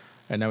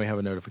 And now we have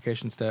a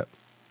notification step.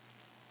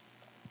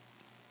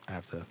 I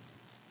have to.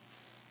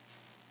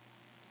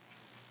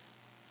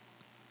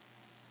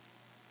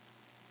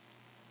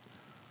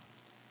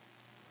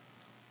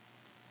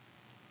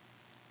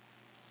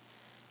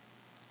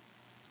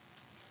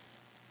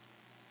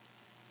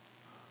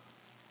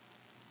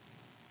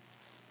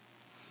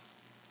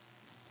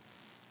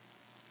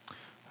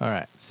 All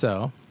right,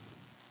 so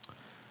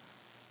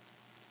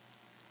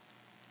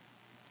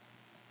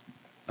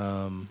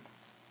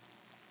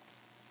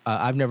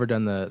I've never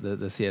done the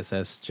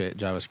CSS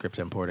JavaScript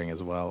importing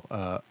as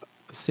well.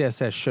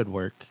 CSS should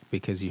work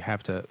because you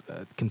have to,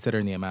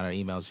 considering the amount of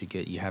emails you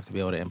get, you have to be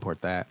able to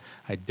import that.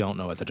 I don't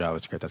know what the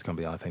JavaScript. That's going to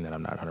be the only thing that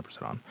I'm not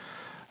 100%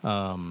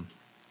 on.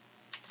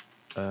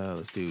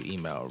 Let's do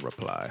email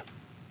reply.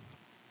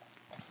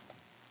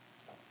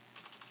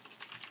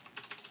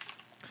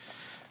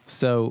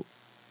 So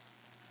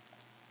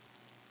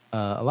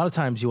a lot of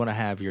times you want to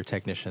have your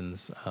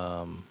technicians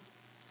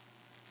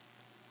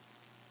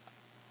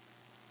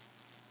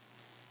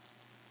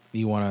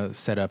you want to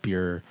set up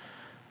your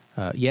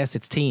yes,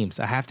 it's Teams.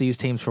 I have to use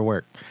Teams for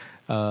work.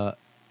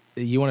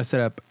 You want to set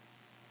up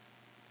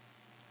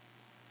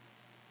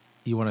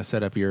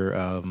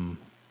your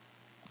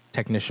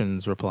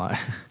technicians reply.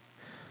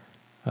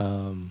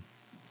 That's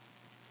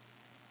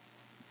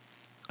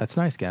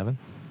nice, Gavin.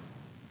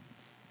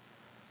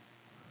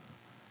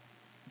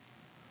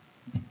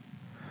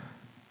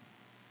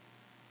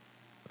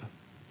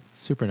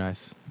 Super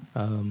nice.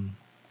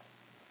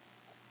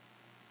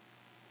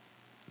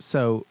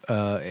 So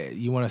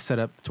you want to set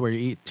up to where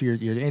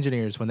your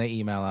engineers, when they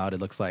email out, it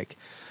looks like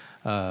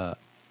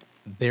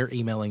they're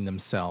emailing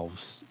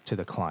themselves to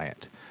the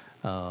client.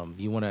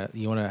 You want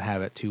to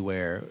have it to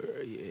where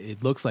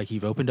it looks like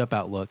you've opened up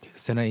Outlook,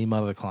 sent an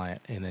email to the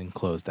client, and then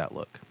closed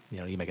Outlook.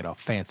 You make it all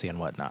fancy and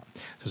whatnot. So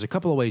there's a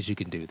couple of ways you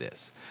can do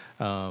this,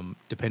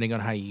 depending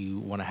on how you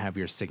want to have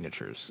your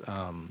signatures.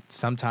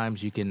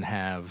 Sometimes you can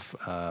have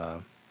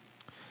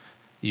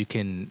you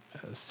can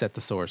set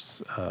the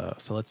source.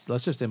 So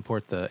let's just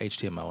import the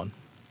HTML one.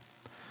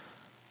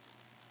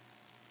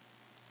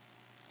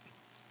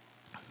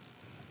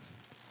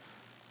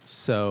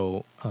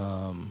 So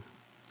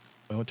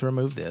we want to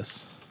remove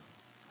this.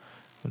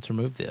 Let's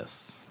remove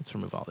this. Let's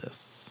remove all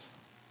this.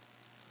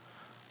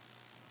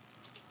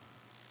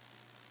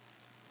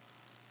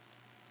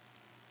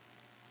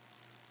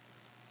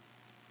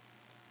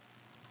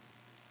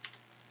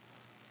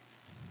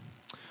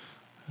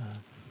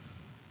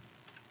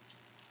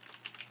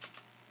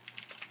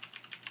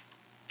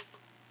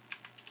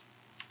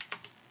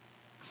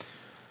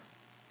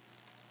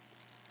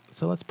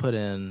 So let's put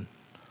in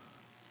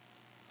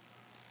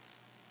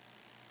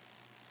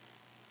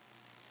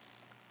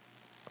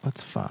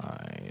let's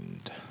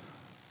find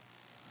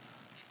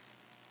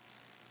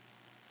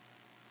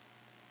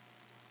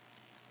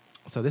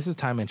so this is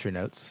time entry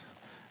notes.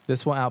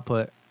 This will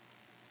output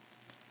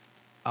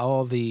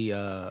all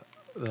the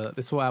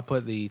this will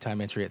output the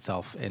time entry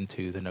itself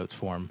into the notes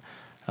form.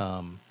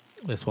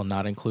 This will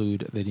not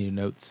include the new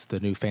notes, the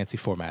new fancy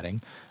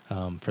formatting.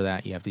 For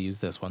that, you have to use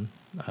this one,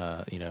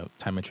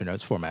 time entry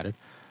notes formatted.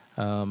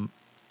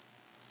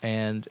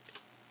 And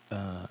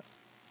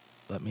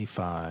let me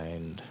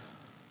find,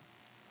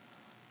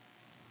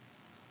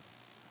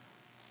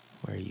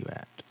 where are you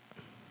at?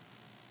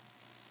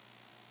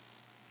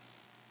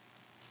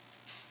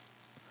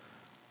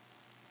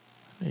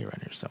 I know you're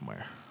around here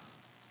somewhere.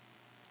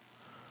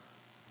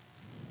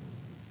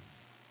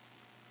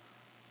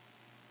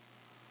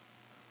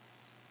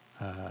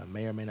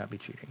 May or may not be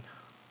cheating.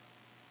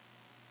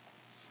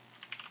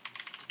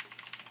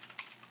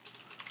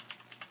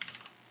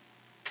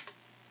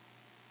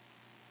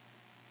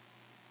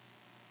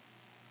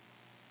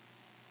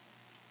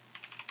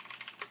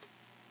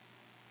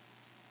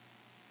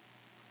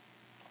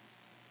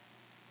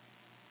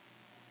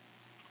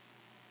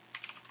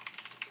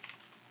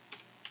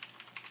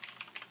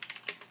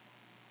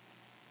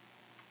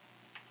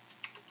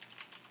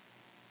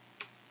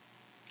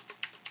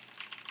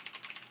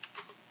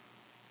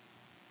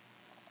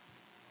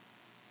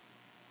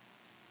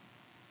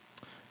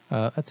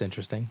 That's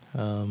interesting.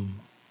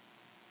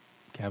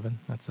 Kevin,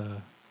 it's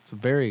a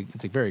very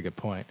good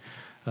point.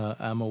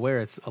 I'm aware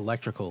it's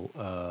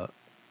electrical.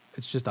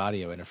 It's just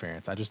audio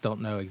interference. I just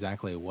don't know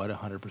exactly what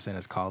 100%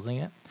 is causing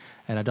it,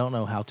 and I don't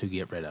know how to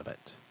get rid of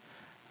it.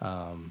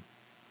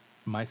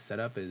 My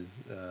setup is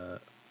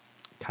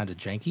kind of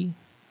janky.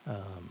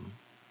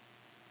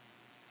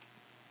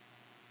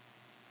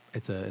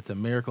 It's a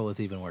miracle it's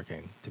even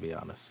working, to be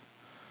honest.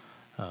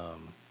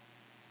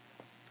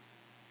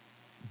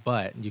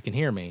 But you can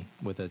hear me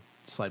with a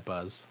slight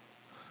buzz.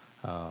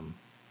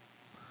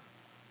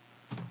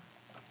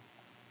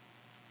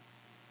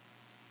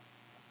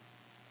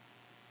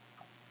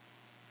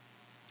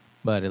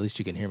 But at least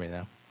you can hear me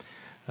now.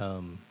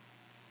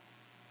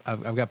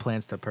 I've got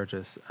plans to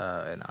purchase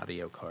an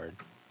audio card.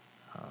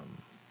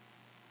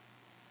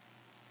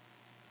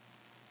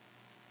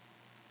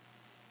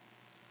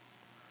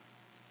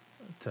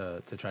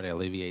 To try to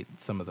alleviate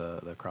some of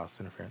the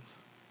cross interference.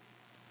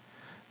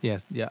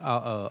 Yes, yeah,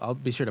 I'll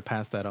be sure to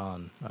pass that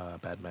on,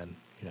 Badman.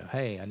 You know,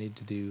 hey, I need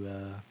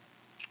you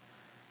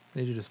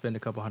to spend a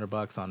couple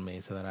 $100 on me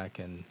so that I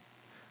can,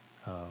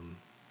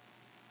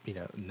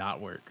 not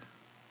work.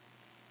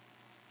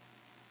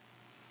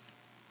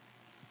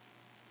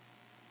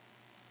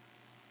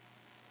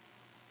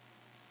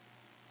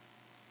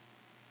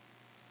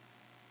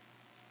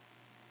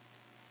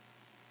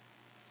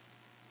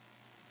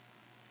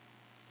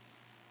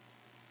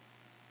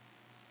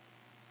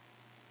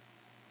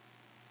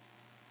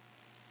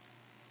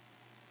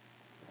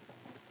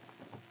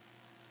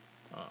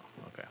 Oh,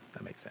 okay,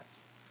 that makes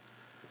sense.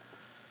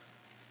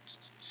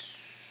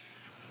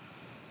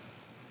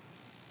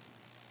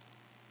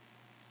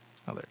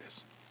 Oh, there it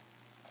is.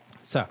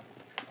 So,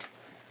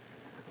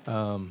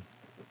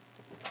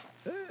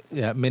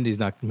 yeah, Mindy's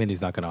not going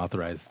to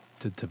authorize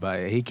to buy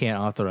it. He can't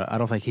authorize. I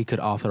don't think he could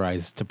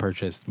authorize to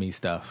purchase me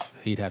stuff.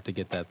 He'd have to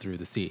get that through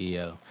the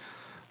CEO.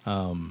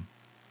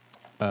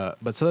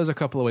 But so there's a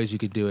couple of ways you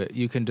could do it.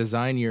 You can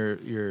design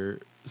your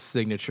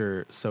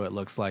signature so it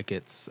looks like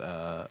it's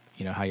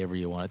however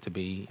you want it to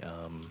be.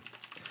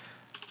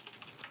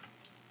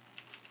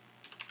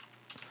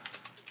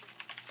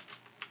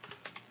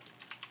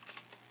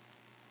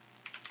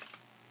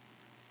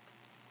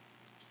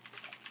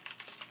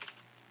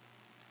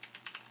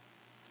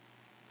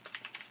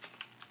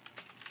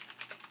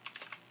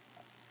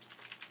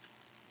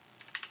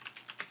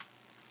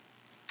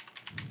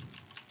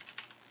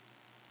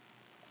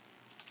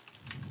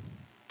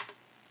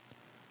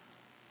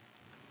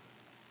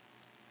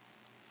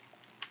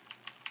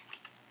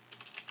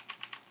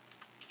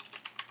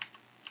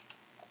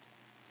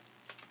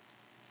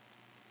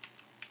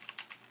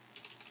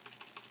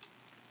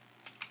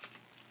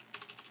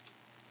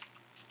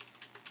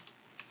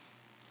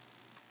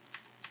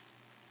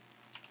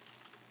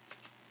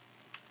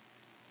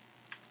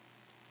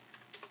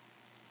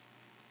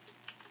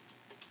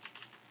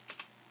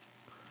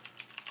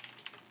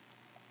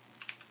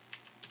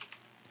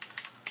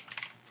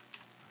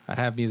 I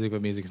have music,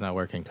 but music's not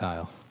working,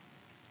 Kyle.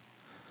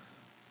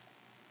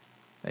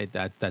 I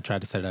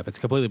tried to set it up. It's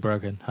completely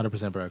broken,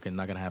 100% broken.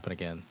 Not going to happen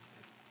again.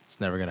 It's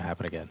never going to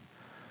happen again.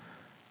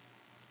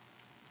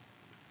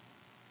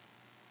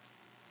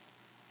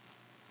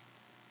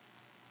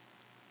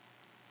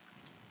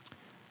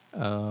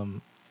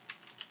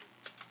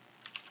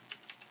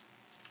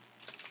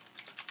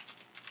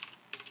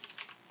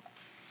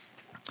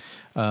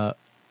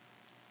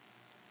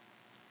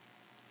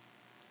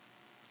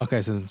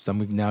 Okay, so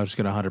I'm now just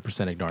going to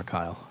 100% ignore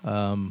Kyle.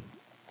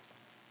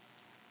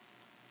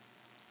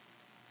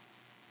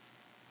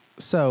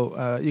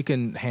 So you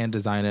can hand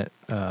design it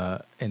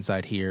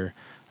inside here,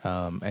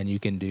 and you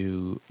can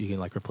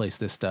like replace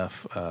this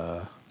stuff.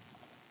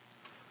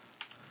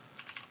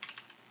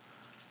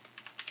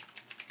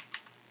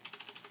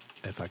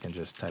 If I can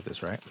just type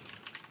this right.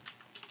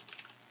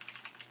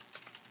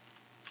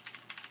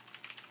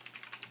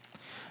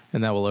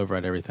 And that will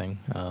override everything.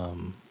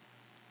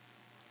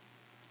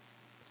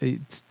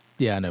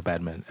 Yeah, no,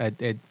 Badman.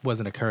 It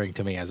wasn't occurring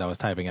to me as I was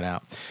typing it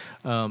out.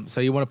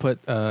 So you want to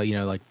put,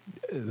 like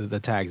the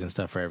tags and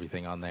stuff for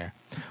everything on there.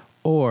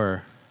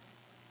 Or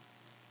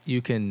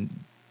you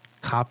can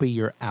copy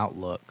your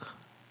Outlook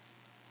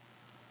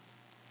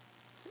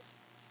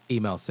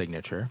email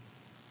signature,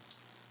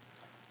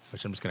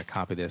 which I'm just going to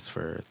copy this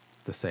for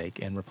the sake,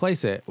 and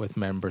replace it with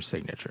member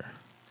signature.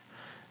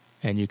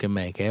 And you can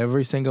make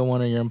every single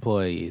one of your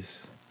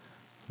employees.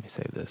 Let me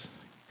save this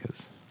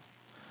because...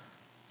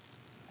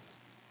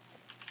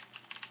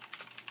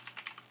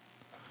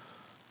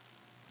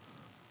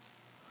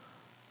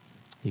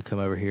 You come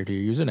over here to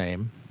your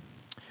username.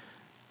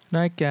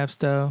 Night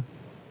Gavsto.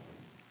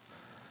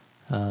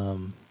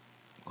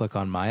 Click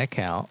on My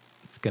Account.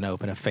 It's going to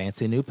open a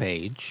fancy new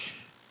page.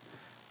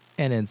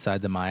 And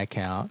inside the My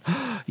Account,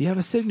 you have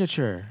a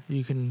signature.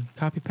 You can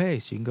copy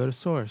paste. You can go to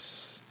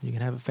source. You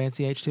can have a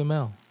fancy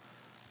HTML.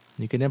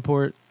 You can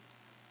import.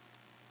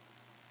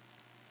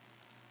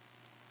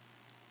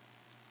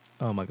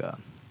 Oh my God.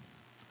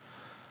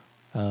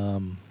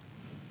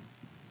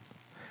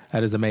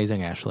 That is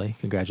amazing, Ashley.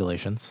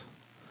 Congratulations.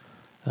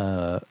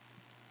 Gavin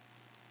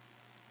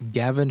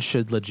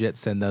should legit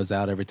send those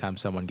out every time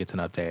someone gets an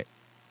update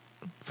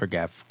for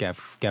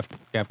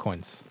Gav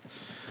coins.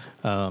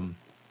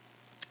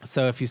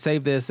 So if you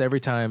save this every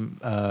time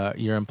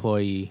your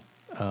employee,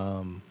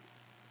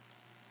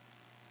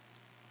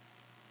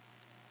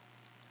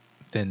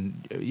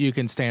 then you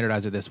can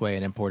standardize it this way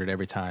and import it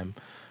every time.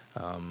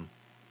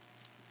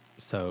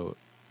 So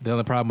the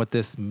only problem with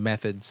this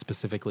method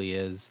specifically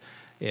is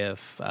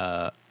if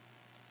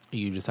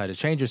you decide to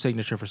change your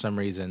signature for some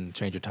reason,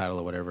 change your title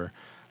or whatever,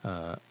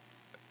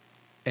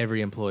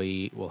 every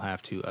employee will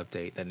have to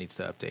update, that needs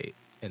to update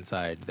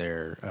inside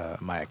their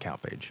My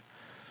Account page,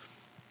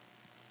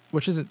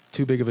 which isn't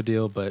too big of a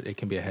deal, but it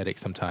can be a headache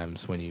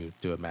sometimes when you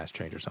do a mass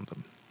change or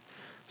something.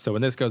 So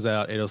when this goes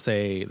out, it'll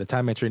say the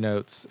time entry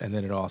notes, and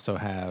then it'll also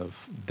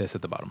have this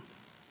at the bottom,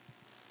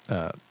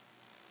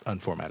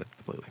 unformatted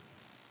completely.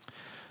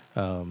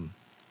 And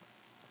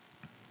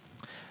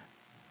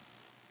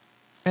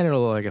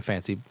it'll look like a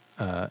fancy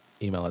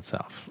email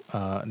itself.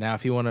 Now,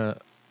 if you want to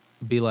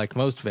be like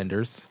most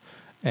vendors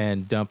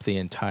and dump the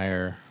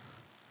entire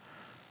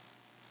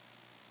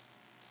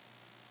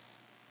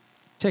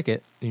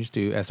ticket, you just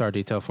do SR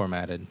detail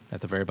formatted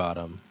at the very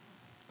bottom,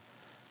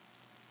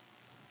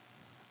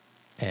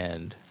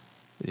 and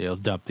it'll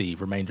dump the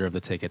remainder of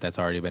the ticket that's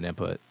already been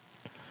input,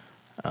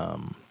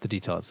 the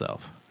detail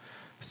itself.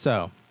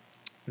 So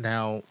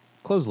now,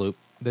 closed loop,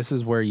 this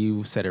is where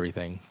you set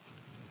everything.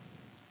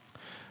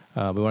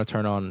 We want to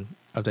turn on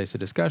updates to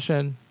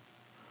discussion,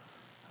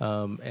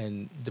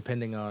 and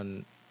depending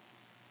on,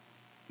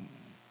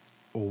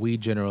 we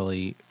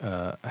generally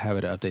have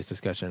it updates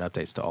discussion and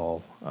updates to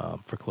all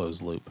for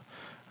closed loop.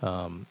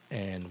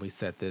 And we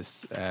set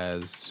this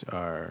as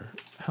our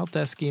help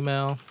desk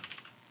email.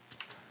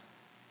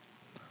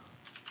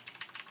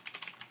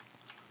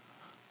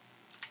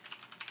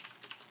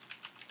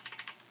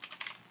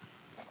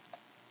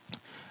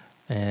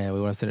 And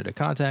we want to send it to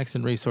contacts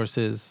and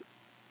resources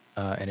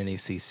and any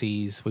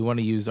CCs. We want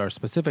to use our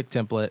specific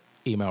template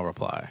email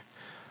reply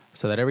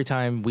so that every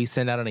time we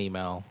send out an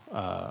email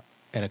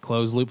in a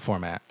closed loop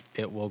format,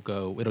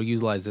 it'll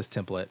utilize this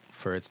template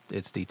for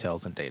its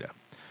details and data.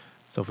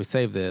 So if we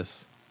save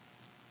this,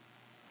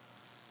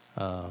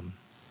 I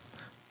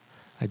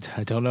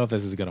don't know if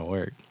this is going to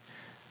work.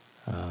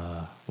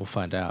 We'll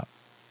find out,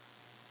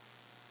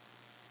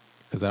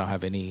 because I don't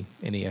have any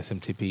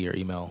SMTP or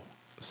email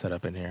set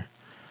up in here.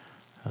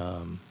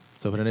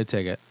 So put a new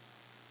ticket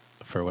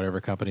for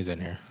whatever company's in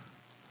here.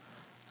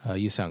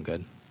 You sound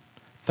good.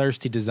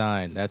 Thirsty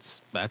Design.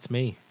 That's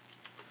me.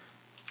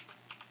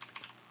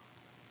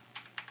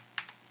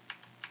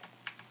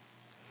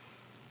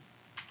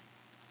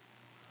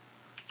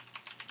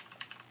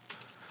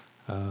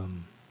 I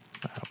don't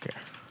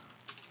care.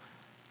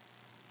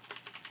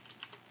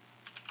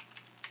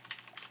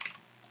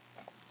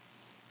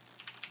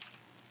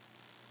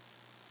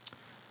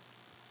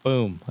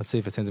 Boom. Let's see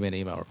if it sends me an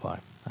email reply.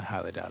 I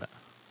highly doubt it.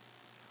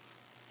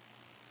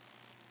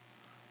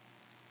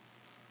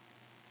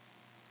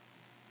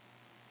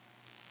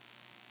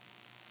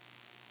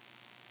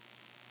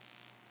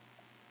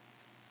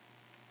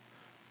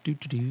 Do.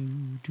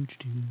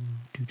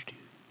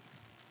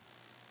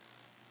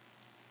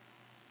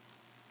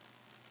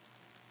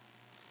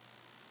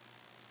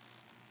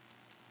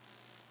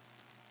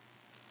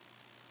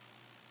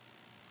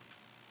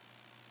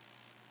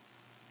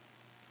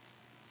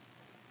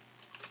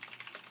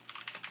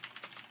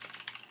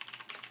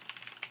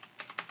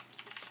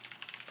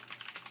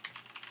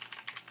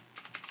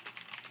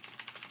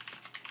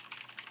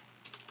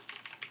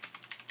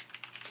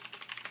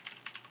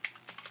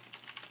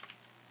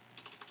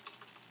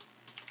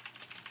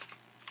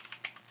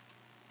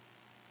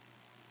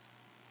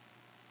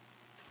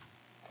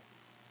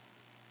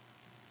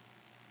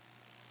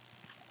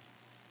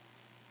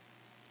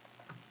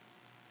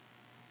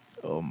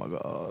 Oh my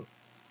God.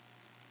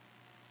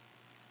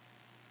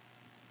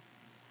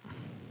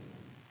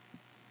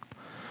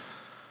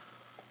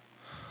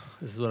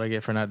 This is what I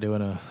get for not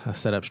doing a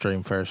setup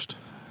stream first.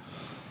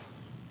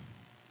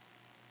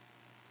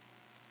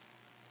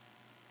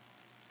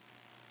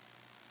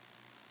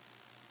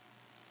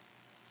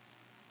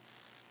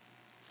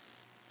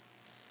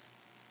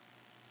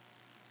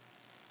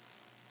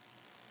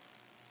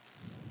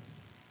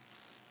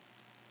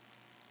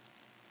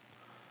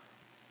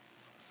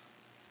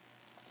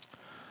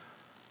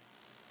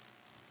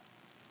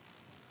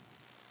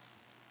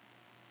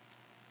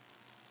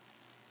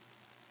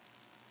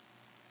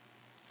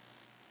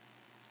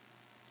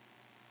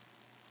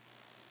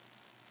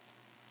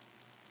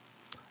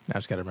 Now I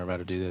just got to remember how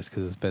to do this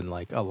because it's been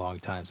like a long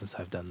time since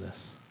I've done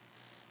this.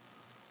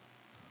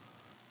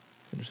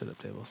 Vendor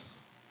setup tables.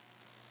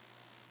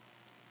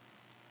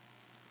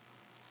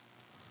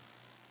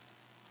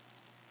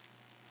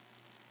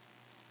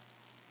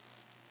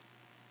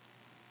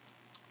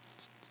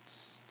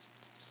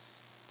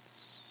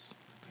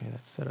 Okay,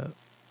 that's set up.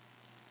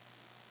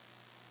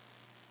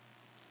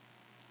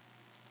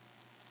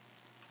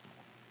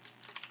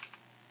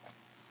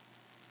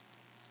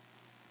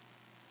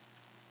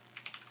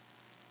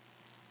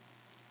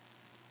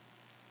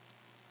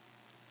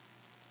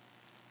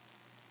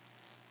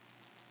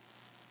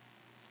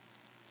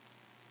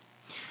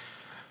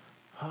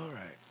 All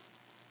right.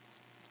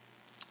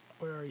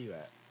 Where are you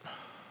at?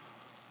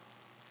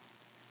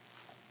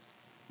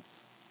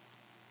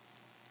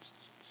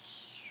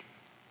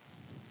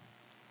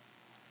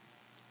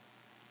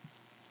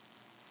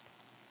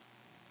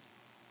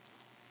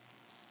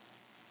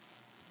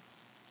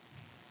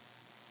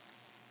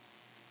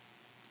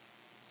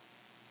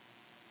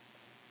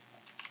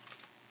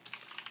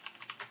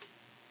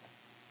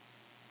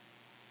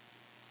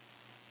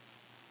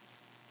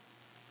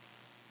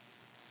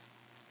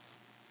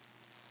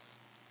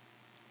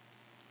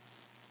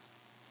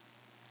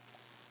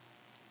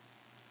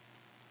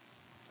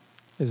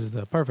 This is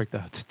the perfect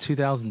though. It's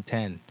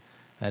 2010.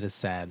 That is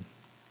sad.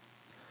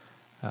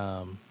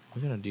 We're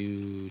gonna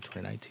do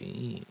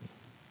 2019.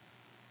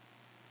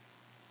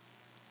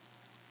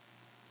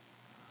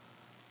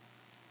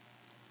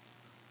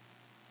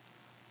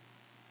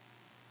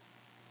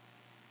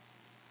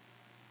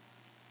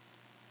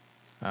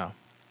 Oh.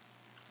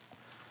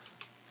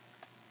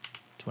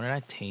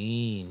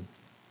 2019.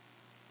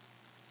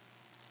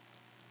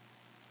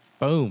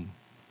 Boom.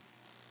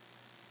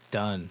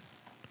 Done.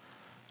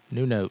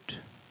 New note.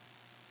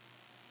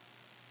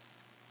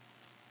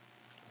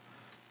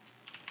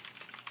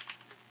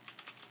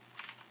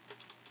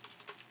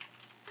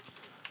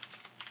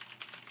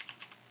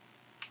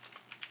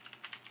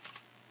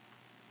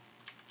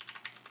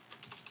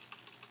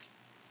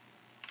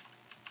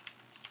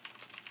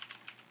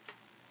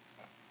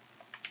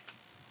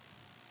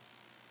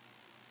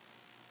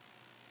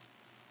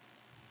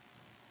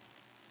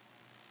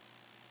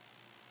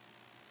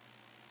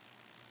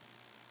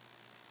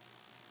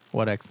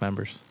 What X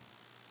members?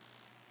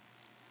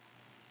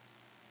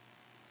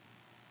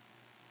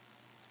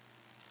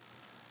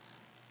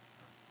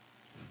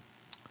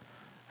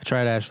 I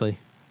tried, Ashley.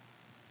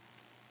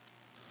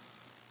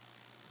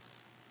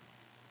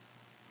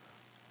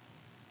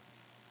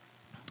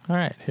 All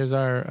right, here's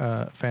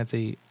our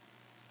fancy.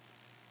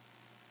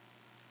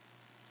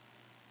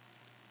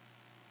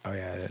 Oh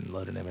yeah, I didn't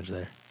load an image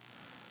there.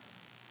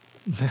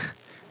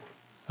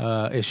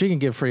 If she can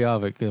give free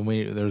Avik,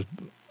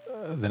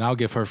 then I'll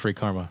give her free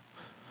karma.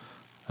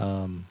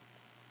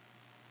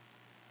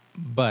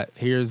 But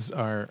here's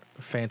our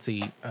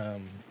fancy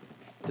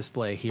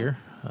display here.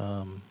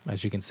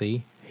 As you can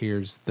see,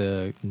 here's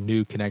the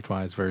new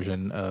ConnectWise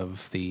version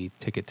of the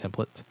ticket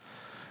template.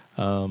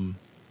 For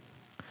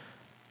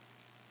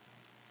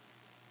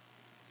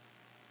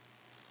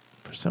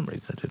some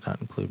reason, it did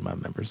not include my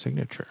member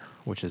signature,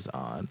 which is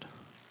odd.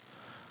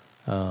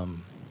 But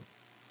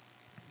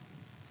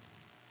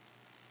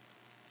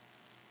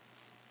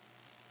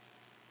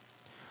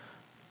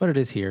it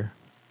is here.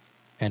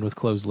 And with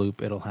closed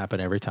loop, it'll happen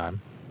every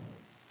time.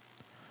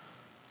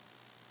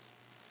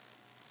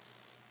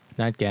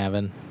 Night,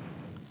 Gavin.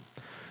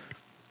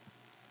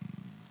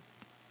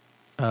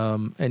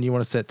 And you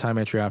want to set time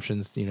entry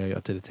options,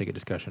 up to the ticket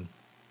discussion.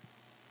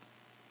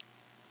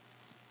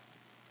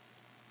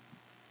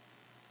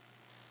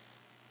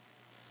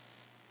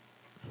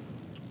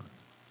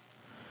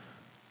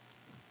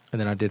 And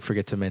then I did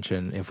forget to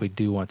mention, if we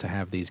do want to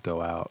have these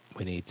go out,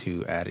 we need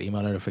to add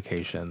email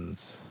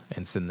notifications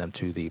and send them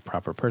to the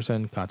proper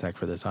person, contact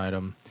for this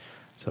item.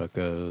 So it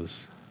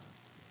goes,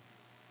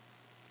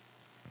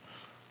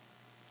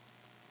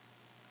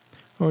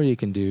 or you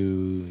can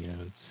do,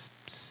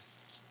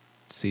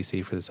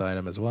 CC for this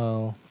item as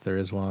well, if there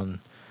is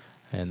one.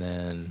 And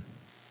then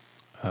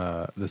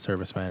the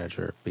service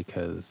manager,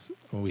 because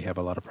we have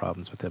a lot of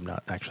problems with them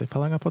not actually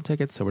following up on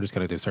tickets. So we're just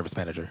going to do service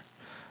manager.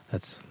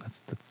 That's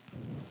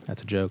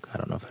a joke. I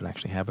don't know if it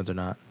actually happens or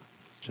not.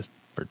 It's just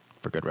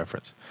for good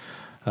reference.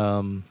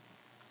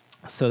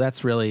 So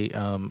that's really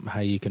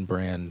how you can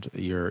brand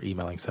your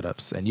emailing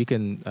setups, and you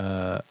can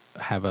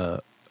have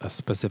a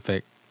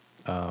specific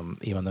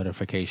email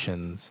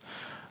notifications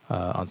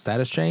on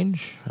status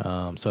change.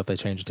 So if they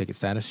change the ticket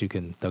status,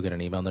 they'll get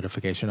an email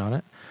notification on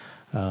it.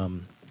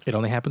 It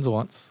only happens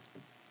once.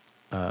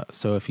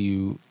 So if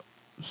you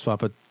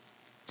swap a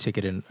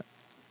ticket in,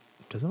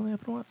 does it only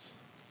happen once?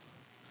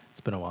 It's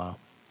been a while.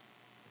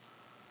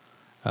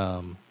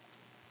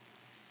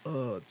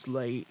 Oh, it's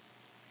late.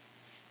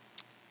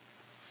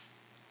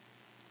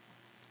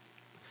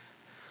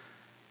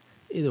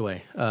 Either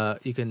way,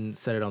 you can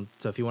set it on.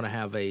 So if you want to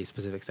have a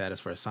specific status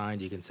for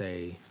assigned, you can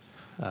say,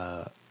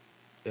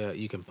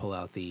 you can pull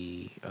out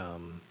the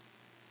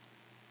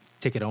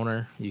ticket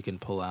owner. You can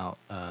pull out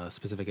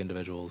specific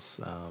individuals.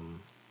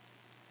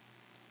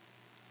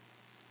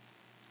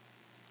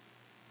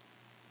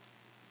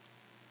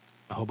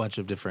 A whole bunch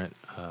of different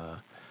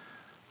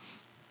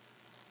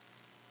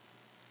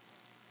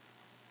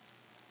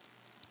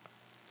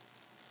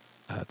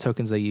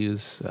tokens they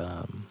use.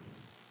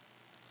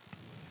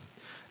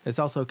 This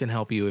also can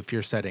help you if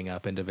you're setting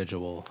up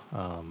individual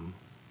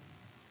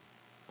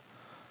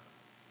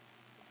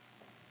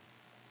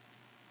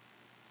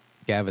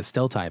Gav is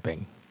still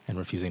typing and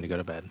refusing to go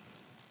to bed.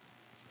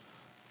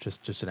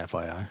 Just an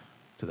FYI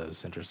to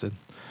those interested.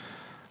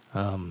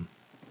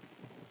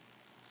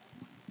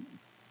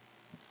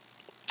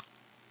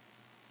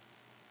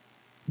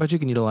 But you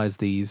can utilize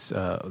these,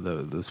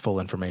 this full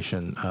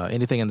information.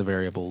 Anything in the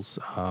variables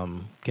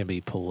can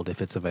be pulled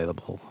if it's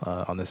available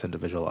on this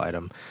individual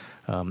item.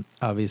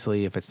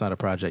 Obviously, if it's not a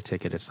project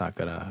ticket, it's not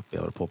going to be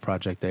able to pull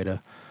project data.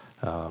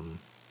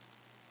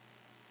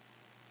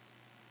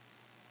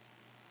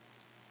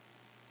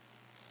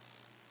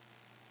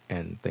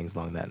 And things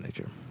along that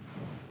nature.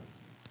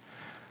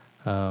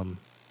 And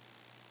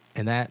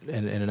that,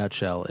 in a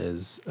nutshell,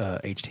 is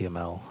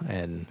HTML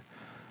and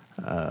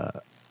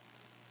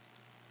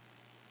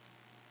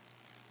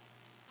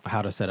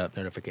how to set up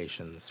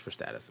notifications for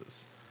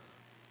statuses.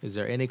 Is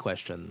there any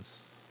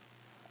questions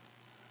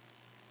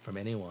from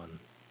anyone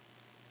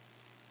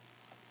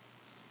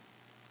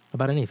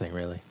about anything,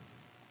 really?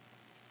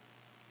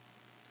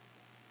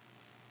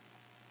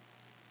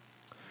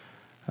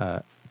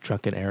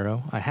 Truck and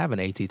Arrow. I have an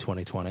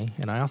AT2020,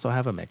 and I also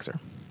have a mixer.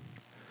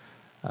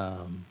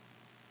 I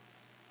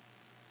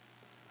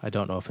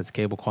don't know if it's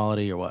cable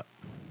quality or what.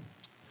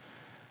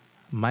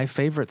 My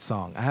favorite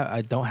song.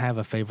 I don't have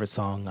a favorite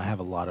song. I have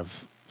a lot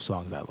of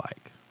songs I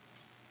like.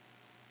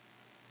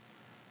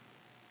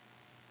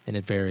 And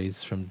it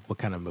varies from what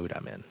kind of mood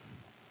I'm in.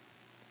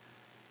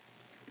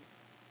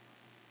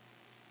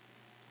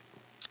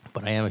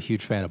 But I am a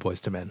huge fan of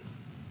Boyz II Men.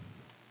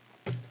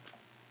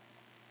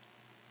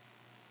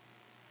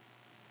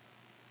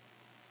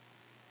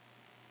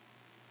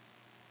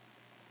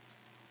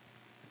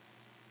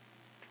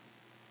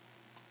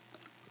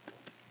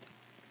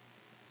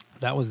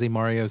 That was the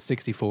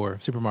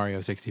Super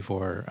Mario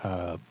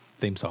 64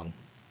 theme song.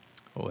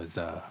 It was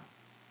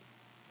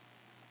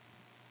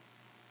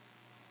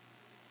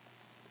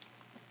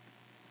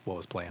what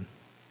was playing.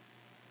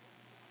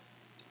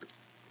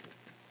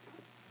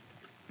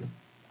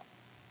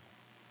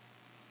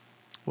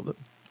 Well,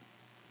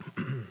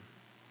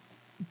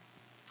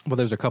 well,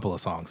 there's a couple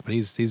of songs, but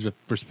he's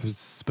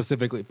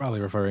specifically probably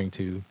referring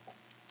to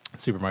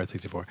Super Mario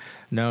 64.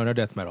 No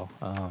death metal.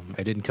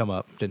 It didn't come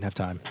up. Didn't have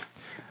time.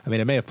 I mean,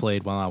 it may have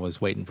played while I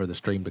was waiting for the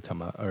stream to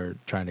come up, or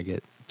trying to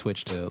get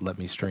Twitch to let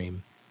me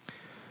stream.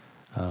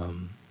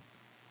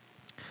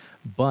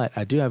 But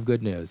I do have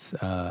good news.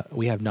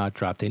 We have not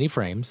dropped any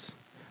frames,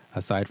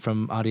 aside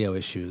from audio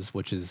issues,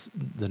 which is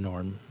the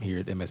norm here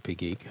at MSP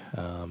Geek.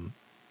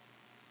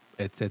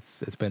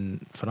 It's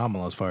been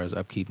phenomenal as far as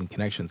upkeep and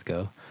connections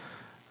go.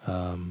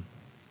 I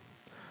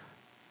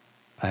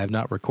have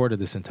not recorded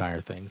this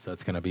entire thing, so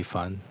it's going to be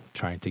fun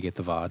trying to get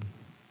the VOD.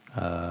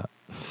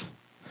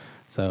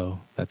 So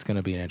that's going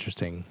to be an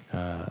interesting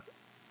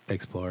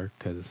explore,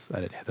 because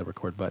I didn't hit the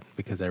record button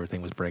because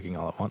everything was breaking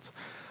all at once.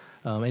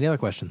 Any other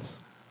questions?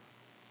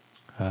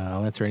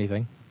 I'll answer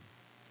anything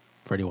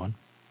for anyone.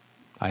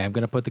 I am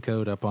going to put the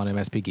code up on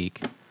MSP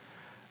Geek.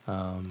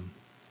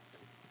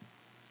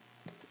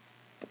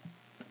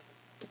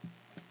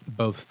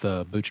 Both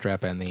the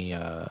Bootstrap and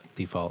the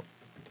default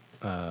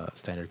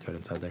standard code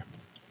inside there.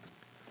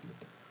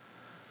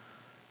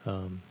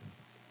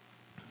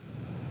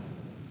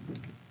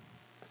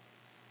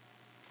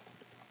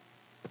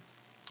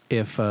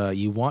 If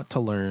you want to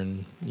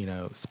learn,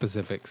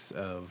 specifics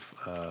of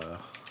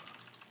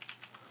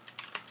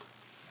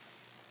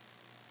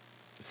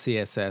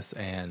CSS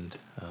and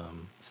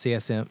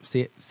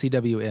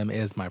CWM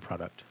is my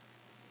product.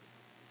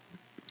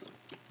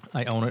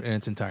 I own it in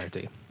its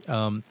entirety.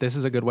 This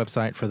is a good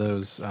website for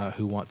those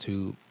who want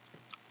to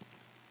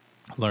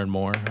learn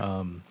more.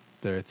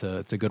 It's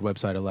a good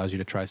website. It allows you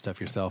to try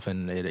stuff yourself,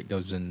 and it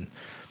goes in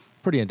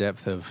pretty in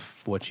depth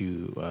of what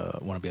you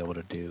want to be able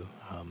to do.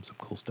 Some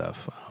cool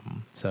stuff.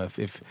 So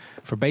if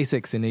for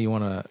basics, and you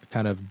want to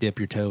kind of dip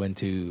your toe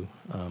into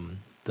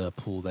the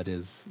pool that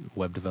is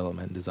web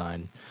development and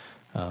design,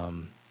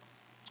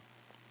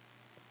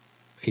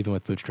 even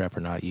with Bootstrap or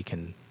not, you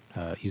can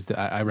use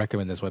I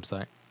recommend this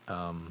website.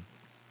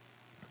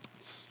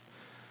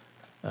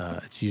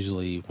 It's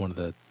usually one of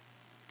the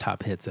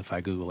top hits if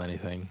I Google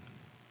anything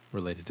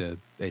related to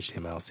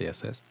HTML,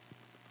 CSS.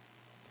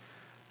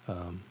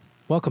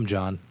 Welcome,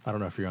 John. I don't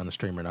know if you're on the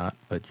stream or not,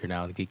 but you're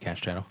now on the Geekcast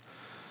channel.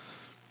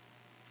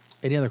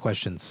 Any other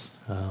questions?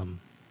 I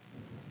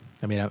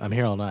mean, I'm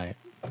here all night.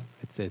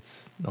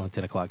 It's only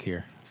 10 o'clock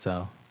here,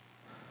 so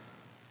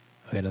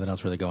I got nothing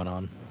else really going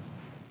on.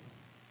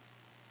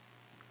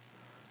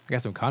 I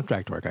got some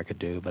contract work I could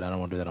do, but I don't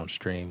want to do that on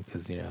stream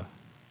because,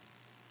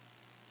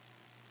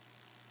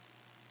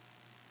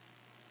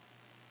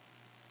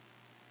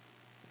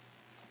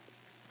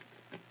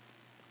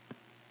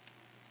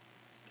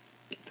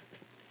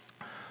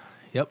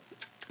 Yep.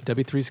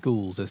 W3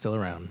 Schools is still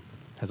around.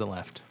 Hasn't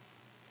left.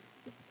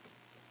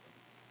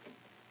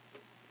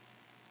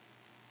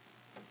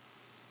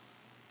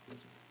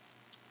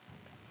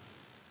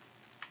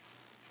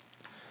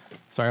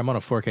 Sorry, I'm on a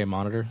 4K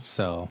monitor,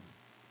 so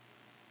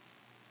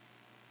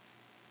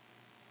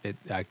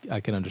I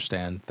can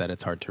understand that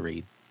it's hard to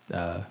read.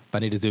 If I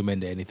need to zoom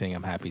into anything,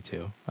 I'm happy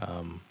to.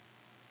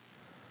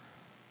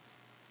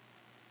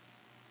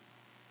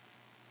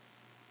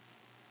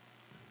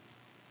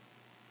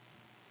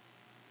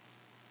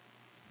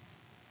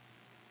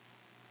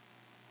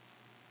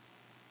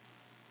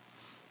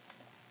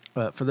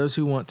 For those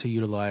who want to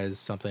utilize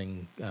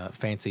something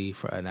fancy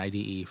for an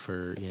IDE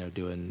for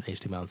doing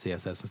HTML and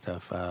CSS and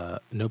stuff,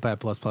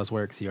 Notepad++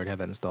 works. You already have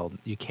that installed.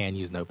 You can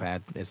use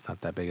Notepad. It's not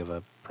that big of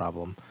a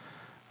problem.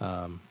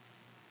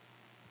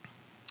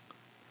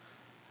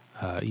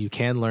 You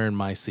can learn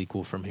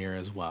MySQL from here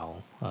as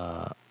well.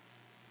 I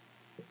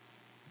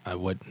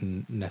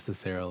wouldn't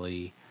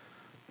necessarily.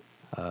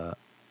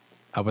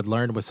 I would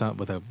learn with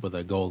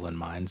a goal in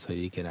mind, so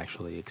you can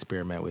actually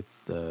experiment with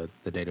the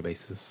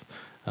databases.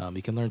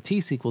 You can learn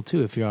T-SQL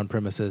too if you're on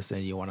premises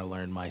and you want to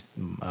learn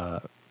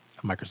Microsoft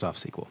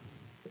SQL.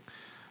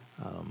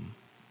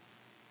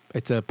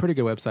 It's a pretty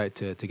good website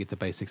to get the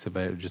basics of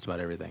just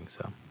about everything.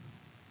 So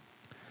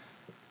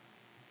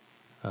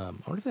I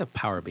wonder if they have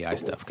Power BI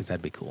stuff, because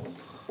that'd be cool.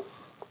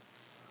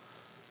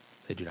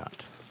 They do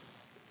not.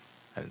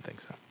 I didn't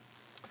think so.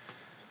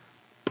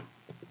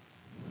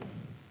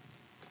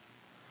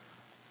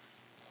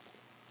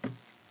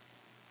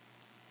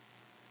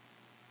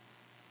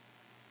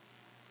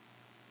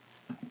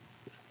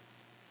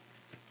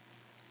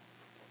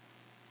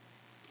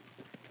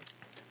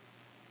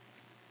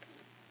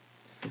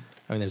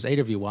 I mean, there's 8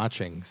 of you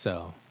watching,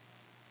 so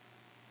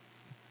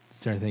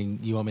is there anything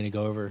you want me to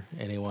go over?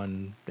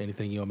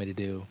 Anything you want me to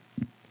do?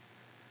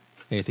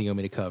 Anything you want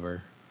me to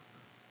cover?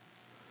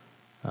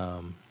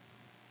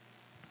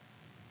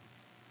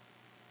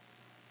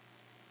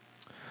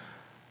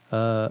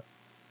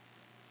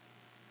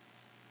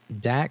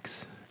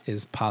 DAX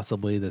is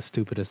possibly the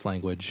stupidest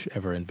language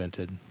ever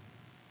invented.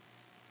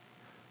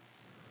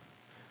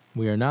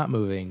 We are not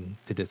moving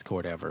to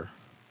Discord ever.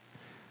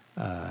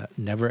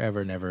 Never,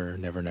 ever, never,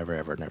 never, never,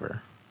 ever,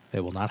 never.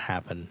 It will not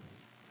happen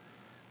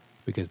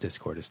because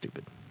Discord is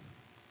stupid.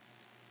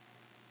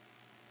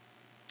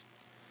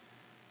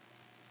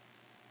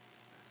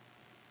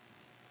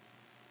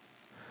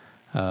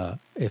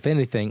 If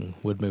anything,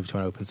 would move to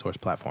an open source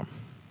platform.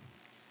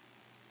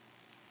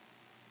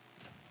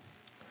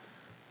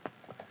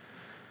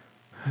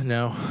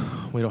 No,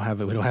 we don't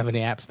have it. We don't have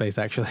any app space,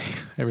 actually.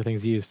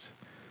 Everything's used.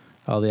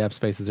 All the app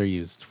spaces are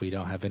used. We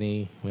don't have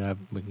any.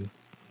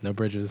 No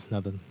bridges,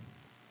 nothing.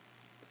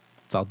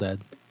 It's all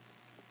dead.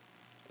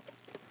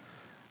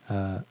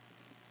 Don't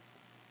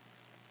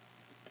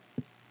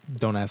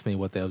ask me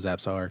what those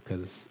apps are,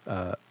 because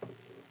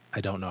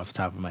I don't know off the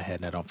top of my head,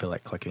 and I don't feel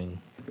like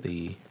clicking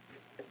the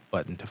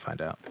button to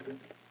find out.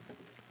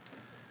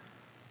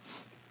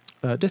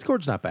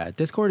 Discord's not bad.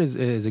 Discord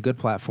is a good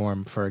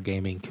platform for a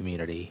gaming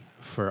community.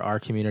 For our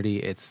community,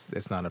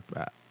 it's not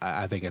a.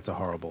 I think it's a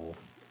horrible.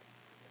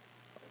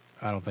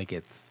 I don't think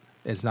it's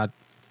not.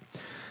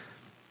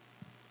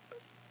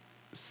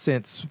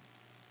 Since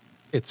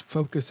its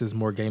focus is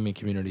more gaming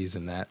communities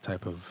and that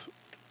type of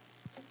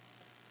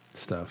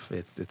stuff,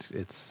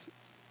 it's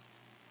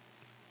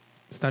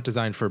not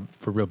designed for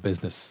real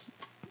business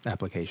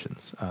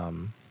applications.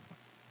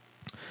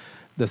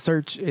 The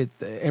search,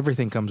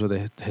 everything comes with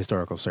a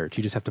historical search.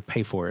 You just have to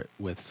pay for it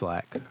with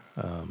Slack.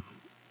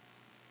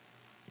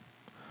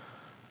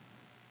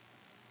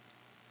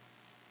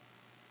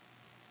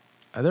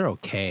 They're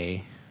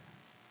okay.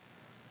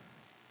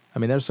 I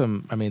mean,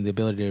 the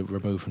ability to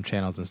remove from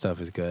channels and stuff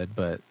is good,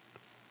 but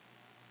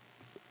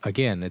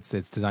again, it's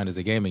designed as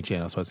a gaming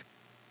channel, so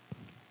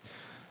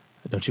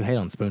don't you hate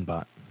on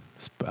Spoonbot?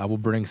 I will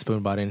bring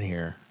Spoonbot in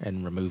here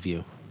and remove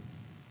you.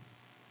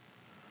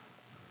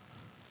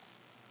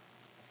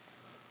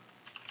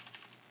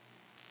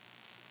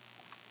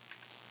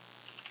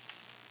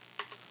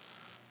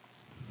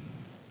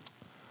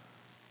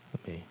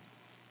 Let me.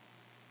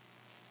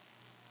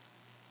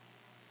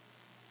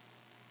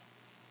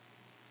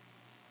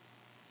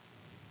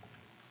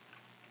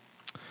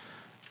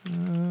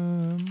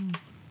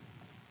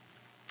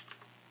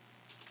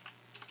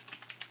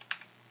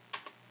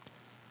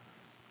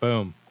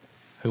 Boom.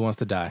 Who wants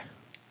to die?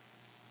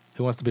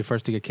 Who wants to be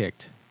first to get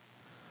kicked?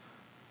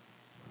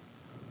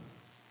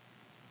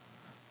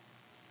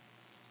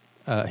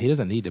 He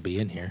doesn't need to be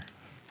in here.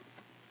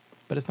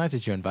 But it's nice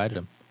that you invited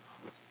him.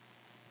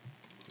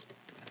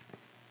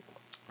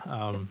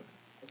 I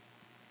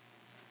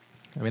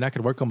mean, I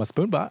could work on my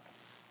Spoonbot.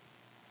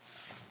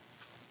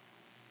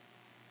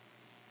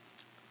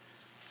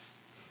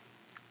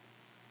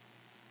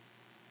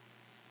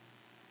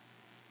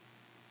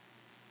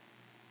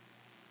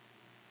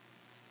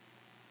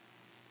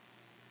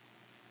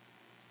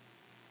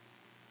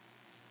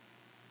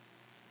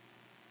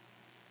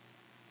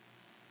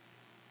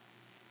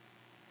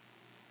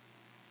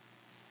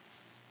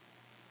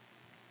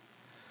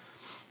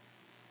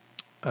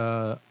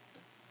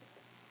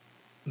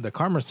 The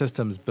Karma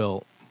system's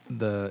built.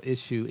 The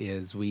issue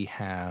is we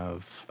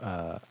have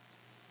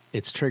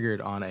it's triggered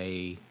on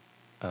a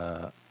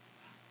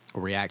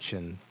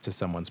reaction to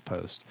someone's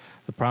post.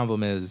 The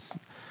problem is,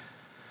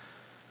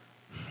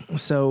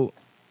 so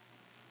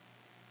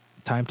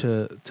time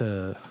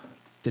to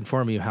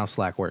inform you how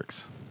Slack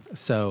works.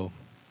 So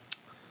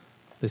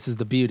this is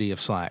the beauty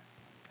of Slack,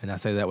 and I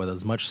say that with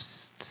as much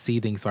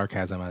seething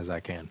sarcasm as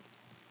I can.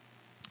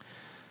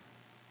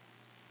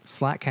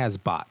 Slack has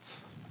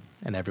bots,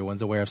 and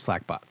everyone's aware of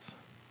Slack bots.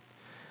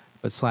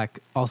 But Slack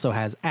also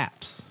has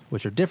apps,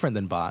 which are different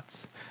than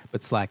bots,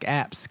 but Slack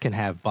apps can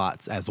have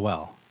bots as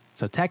well.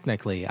 So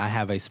technically, I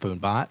have a Spoon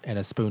bot and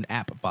a Spoon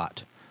app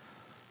bot.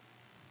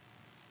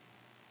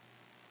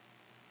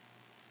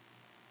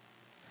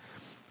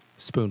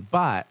 Spoon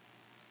bot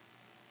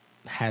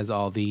has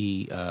all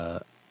the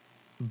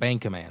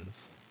bank commands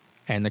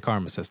and the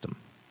karma system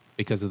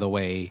because of the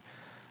way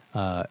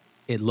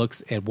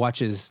it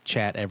watches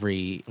chat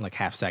every like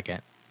half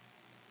second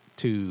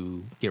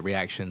to get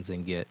reactions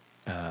and get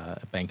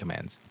bank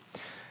commands.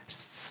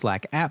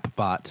 Slack app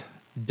bot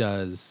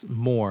does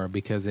more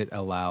because it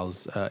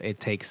allows it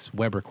takes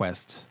web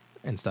requests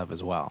and stuff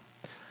as well.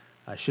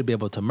 I should be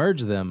able to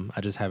merge them.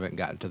 I just haven't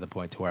gotten to the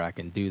point to where I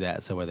can do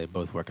that so where they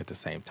both work at the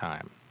same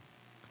time.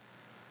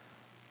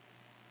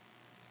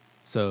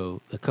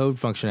 So the code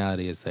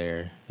functionality is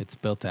there, it's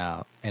built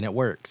out, and it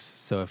works.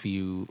 So if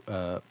you,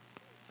 I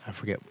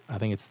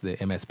think it's the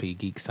MSP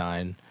Geek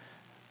sign,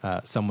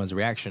 someone's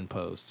reaction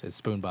post,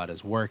 as Spoonbot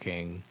is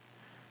working,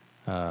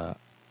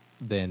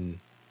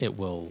 then it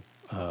will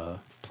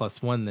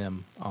 +1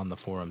 them on the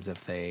forums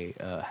if they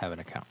have an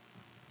account.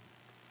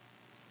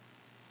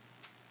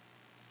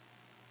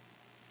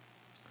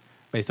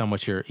 Based on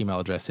what your email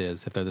address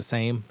is. If they're the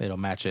same, it'll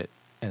match it,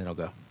 and it'll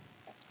go.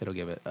 It'll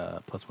give it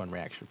 +1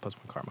 reaction,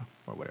 +1 karma,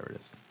 or whatever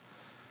it is.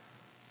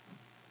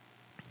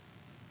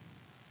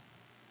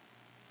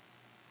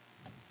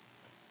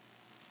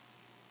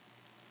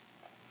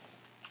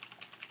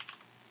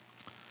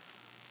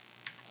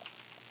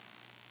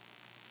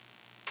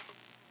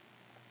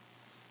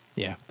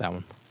 Yeah, that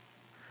one. And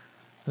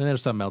then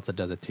there's something else that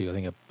does it too. I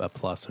think a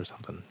plus or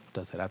something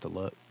does it. I have to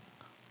look.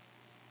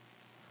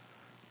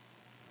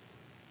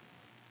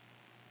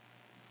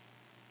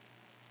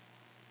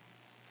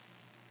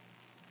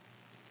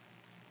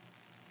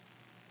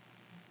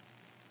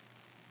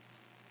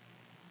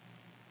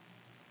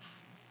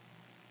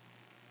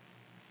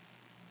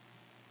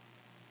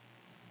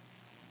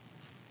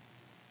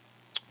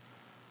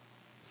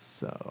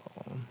 So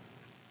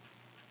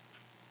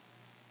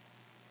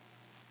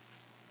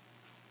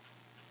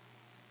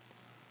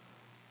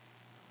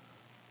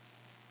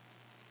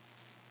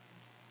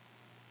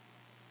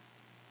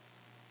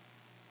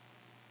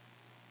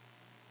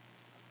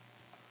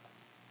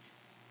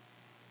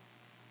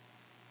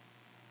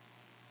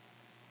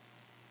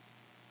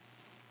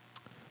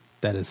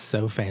that is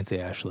so fancy,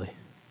 Ashley.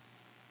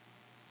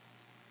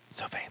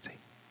 So fancy.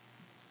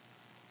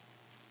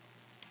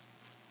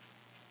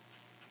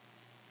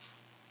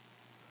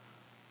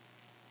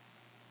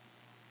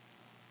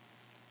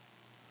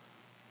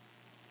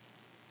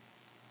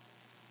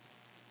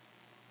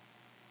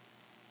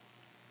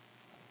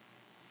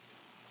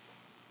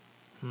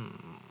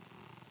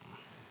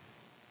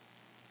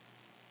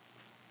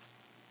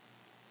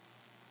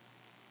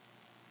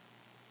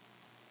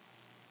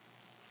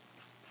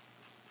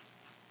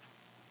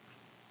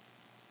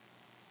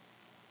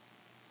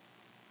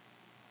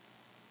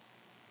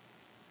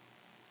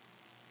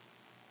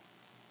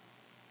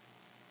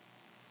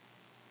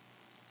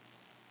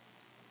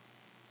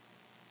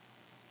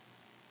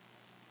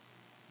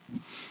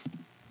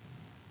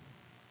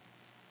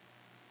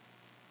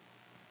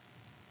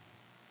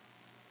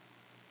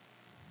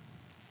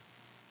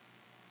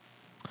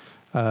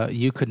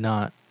 You could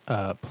not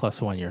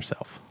 +1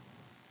 yourself.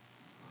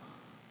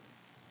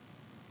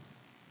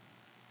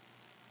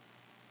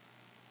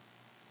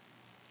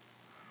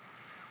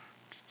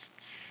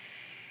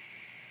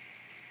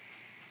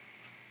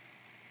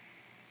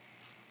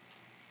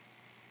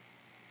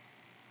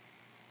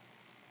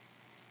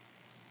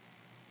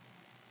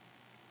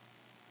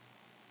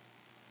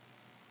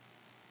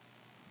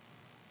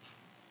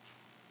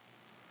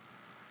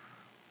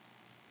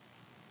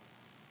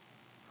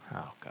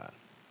 Oh, God.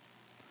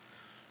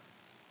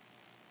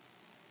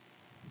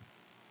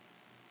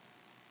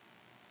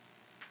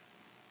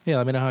 Yeah,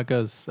 let me know how it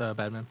goes,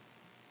 Badman.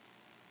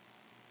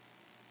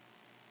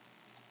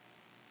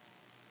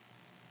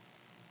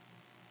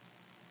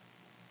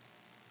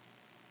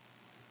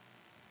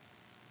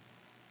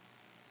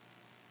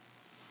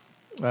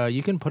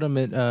 You can put them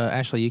in,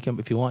 Ashley, you can,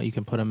 if you want, you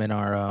can put them in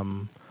our,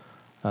 I'm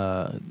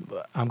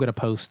going to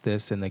post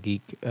this in the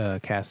Geek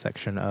Cast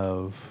section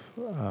of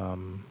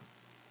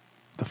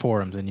the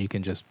forums, and you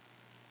can just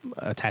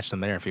attach them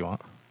there if you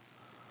want.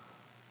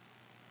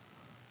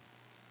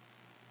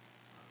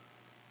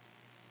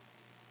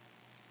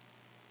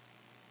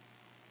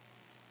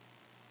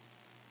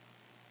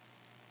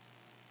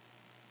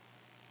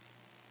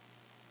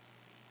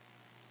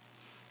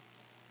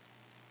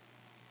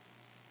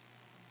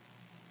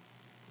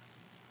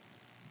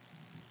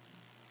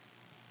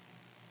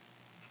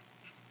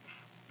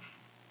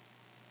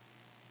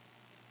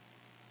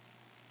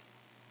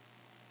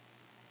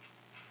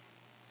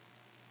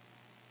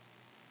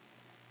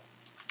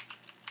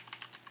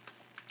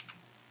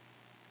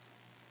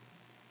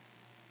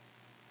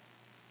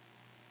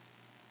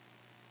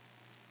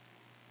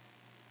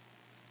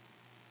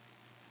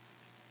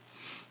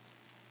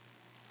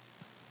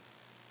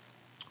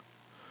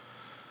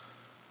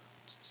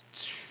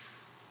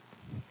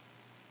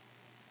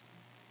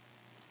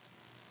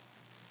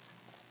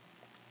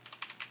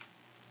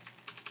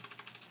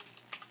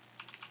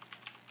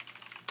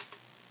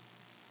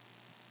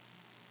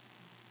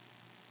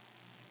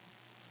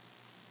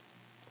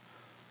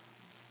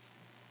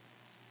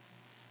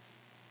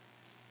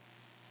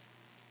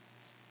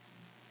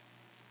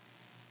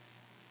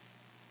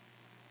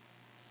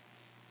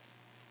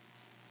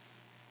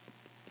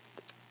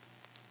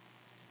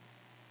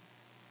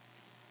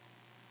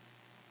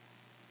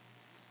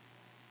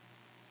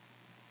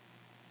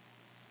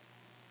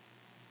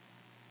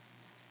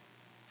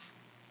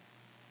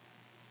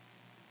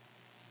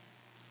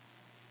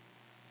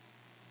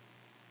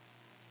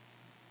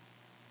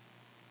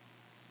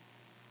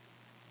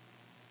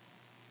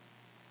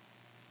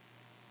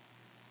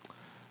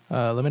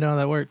 Let me know how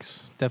that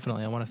works.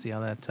 Definitely, I want to see how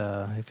that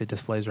if it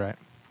displays right.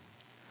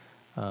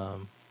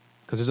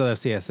 Because there's other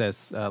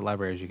CSS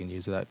libraries you can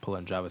use without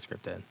pulling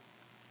JavaScript in.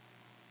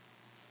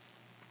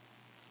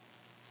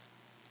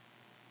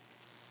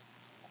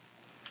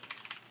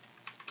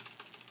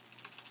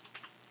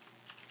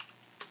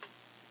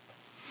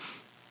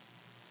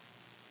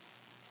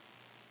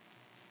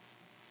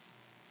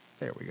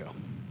 There we go.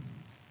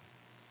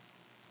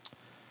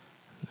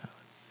 Now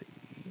let's see.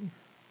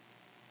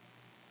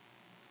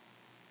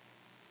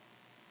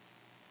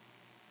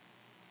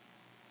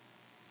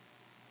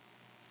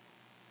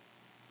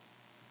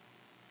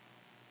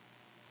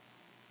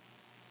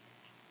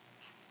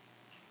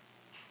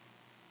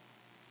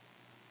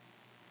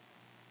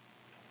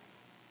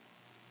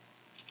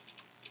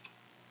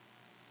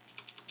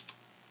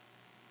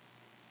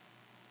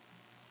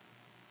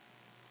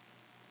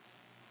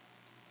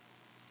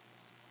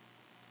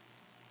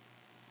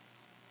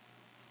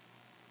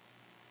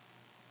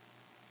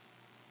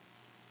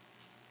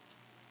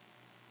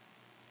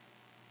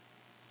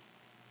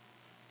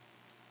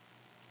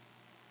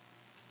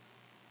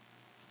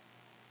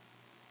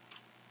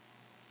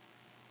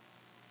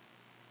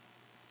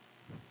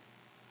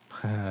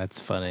 That's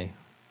funny.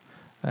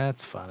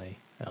 That's funny.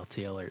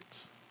 LT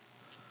alerts.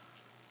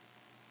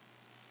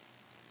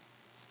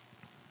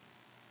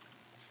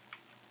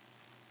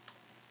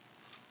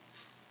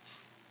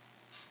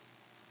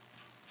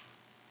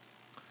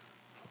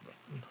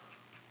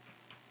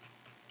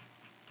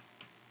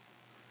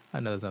 I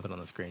know there's nothing on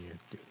the screen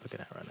you're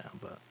looking at right now,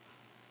 but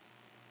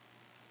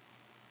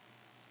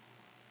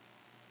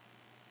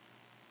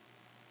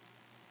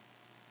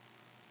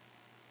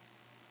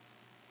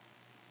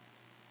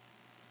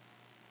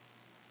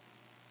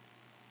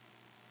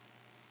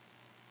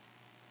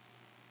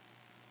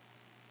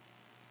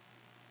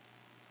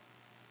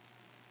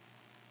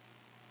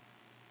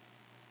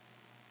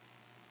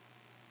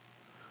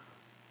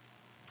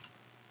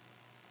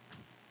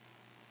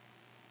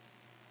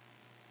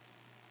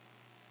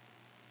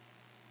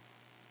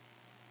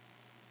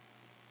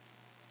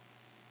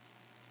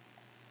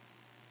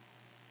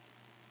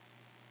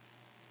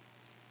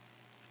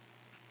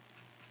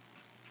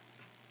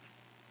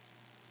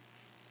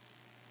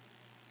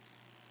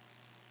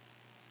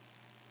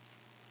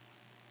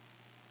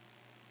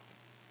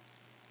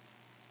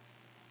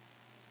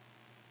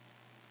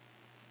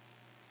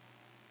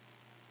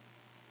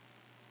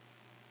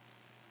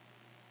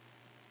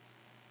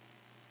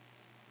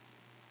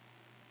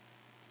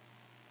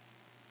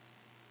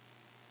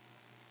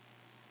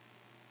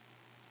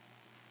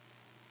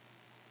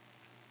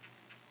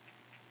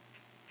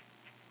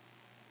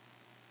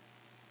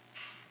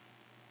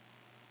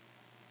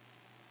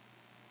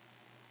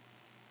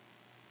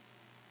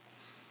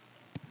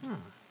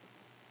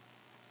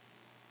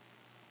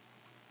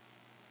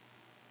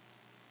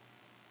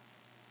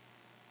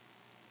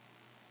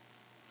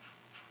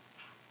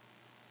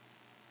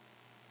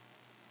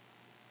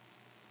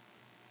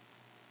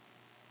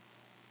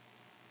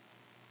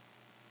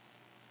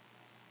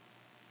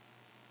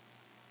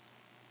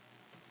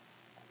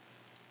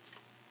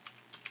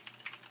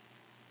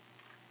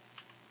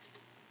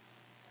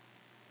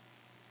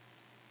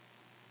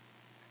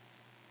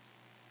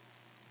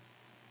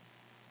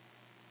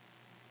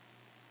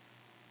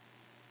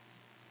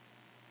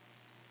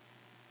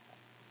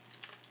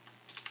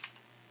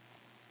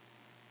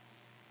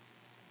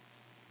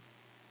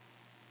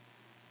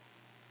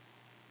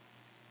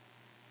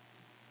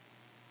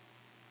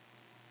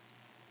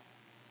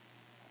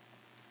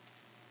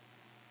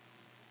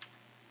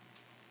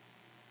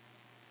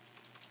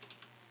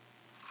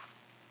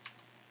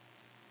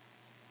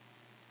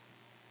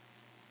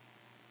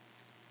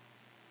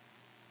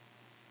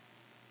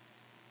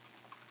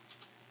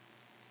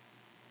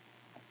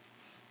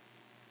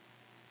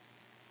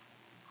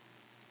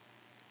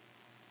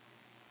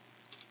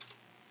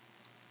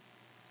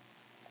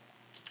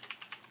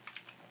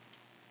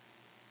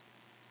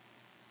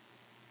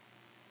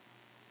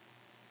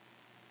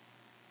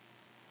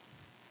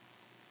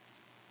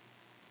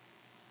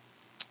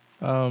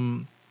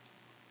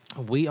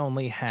we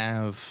only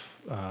have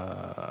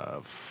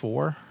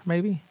 4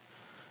 maybe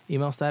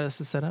email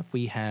statuses set up.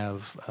 We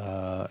have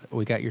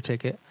we got your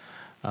ticket.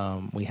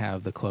 We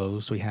have the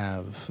closed. We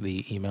have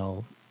the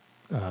email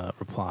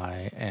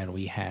reply, and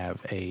we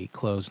have a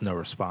closed no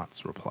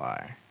response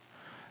reply.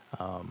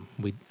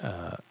 We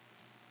at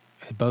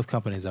both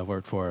companies I've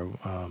worked for,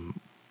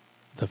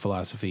 the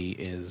philosophy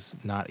is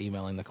not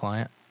emailing the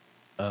client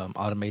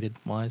automated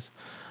wise.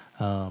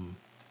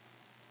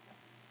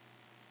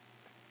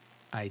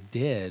 I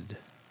did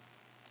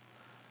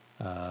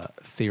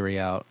theory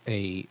out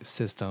a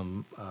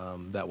system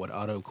that would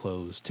auto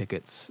close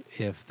tickets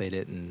if they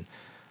didn't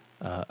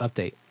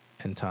update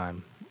in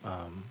time.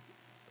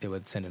 It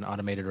would send an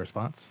automated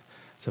response.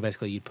 So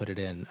basically, you'd put it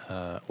in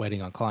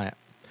waiting on client,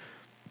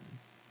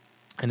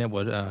 and it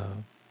would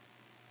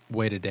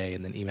wait a day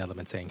and then email them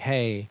and saying,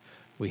 "Hey,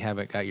 we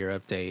haven't got your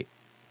update,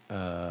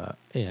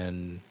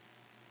 and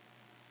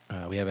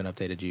we haven't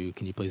updated you.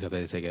 Can you please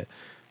update the ticket?"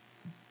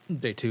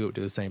 Day 2, it would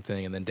do the same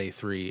thing, and then day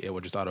 3, it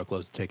would just auto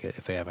close the ticket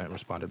if they haven't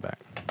responded back.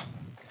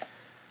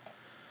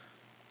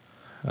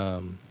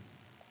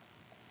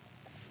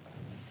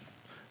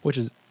 Which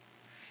is,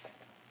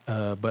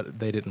 but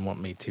they didn't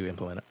want me to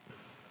implement it.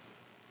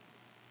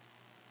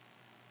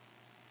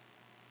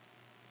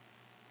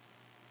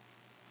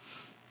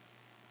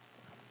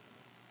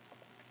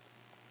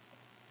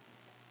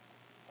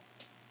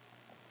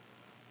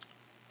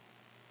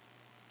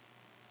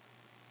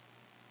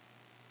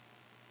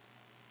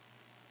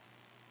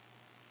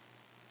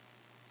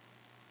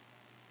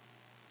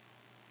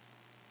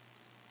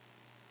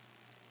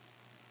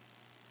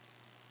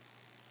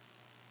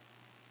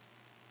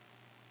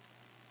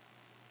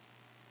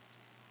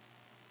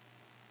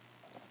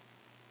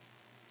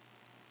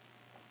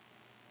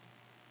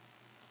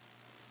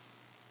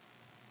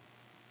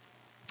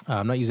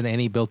 I'm not using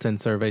any built-in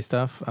survey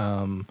stuff.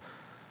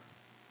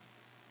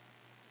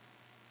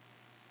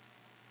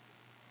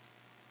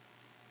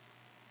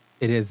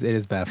 It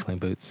is baffling,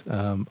 Boots.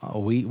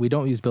 We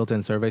don't use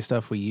built-in survey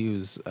stuff. We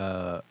use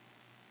a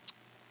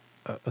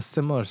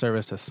similar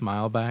service to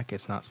Smileback.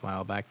 It's not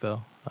Smileback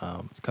though.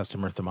 It's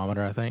Customer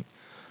Thermometer, I think.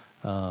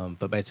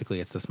 But basically,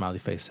 it's the smiley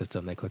face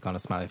system. They click on a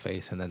smiley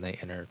face and then they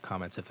enter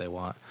comments if they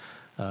want,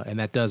 and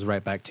that does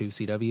write back to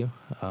CW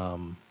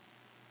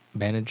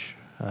Manage.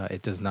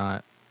 It does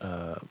not,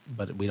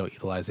 but we don't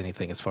utilize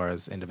anything as far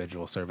as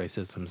individual survey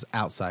systems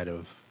outside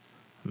of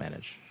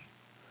Manage.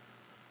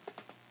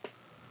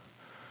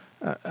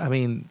 I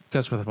mean,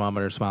 Customer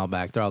Thermometer,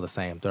 Smileback, they're all the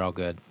same. They're all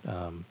good.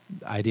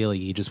 Ideally,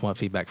 you just want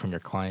feedback from your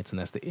clients, and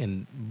that's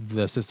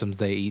the systems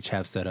they each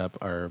have set up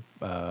are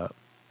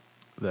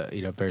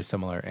very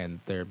similar, and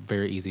they're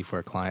very easy for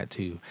a client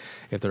to,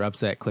 if they're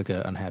upset, click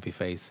a unhappy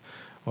face,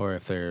 or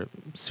if they're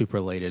super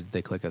elated,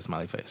 they click a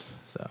smiley face.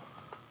 So,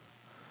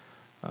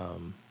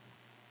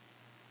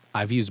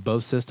 I've used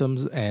both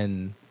systems,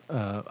 and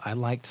I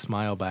liked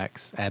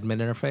Smileback's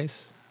admin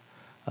interface.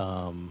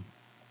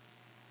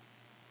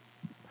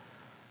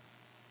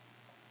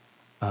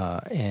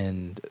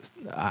 And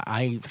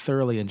I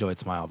thoroughly enjoyed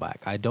Smileback.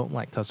 I don't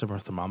like Customer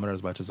Thermometer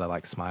as much as I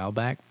like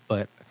Smileback,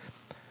 but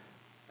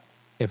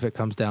if it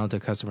comes down to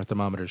Customer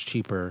Thermometer's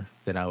cheaper,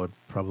 then I would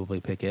probably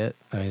pick it.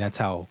 I mean, that's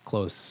how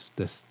close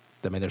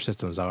their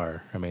systems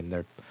are. I mean,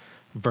 they're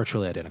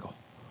virtually identical.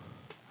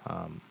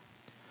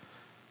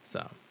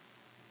 So,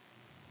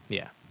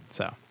 yeah.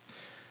 So,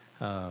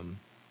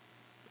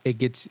 it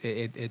gets,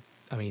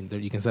 I mean,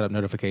 you can set up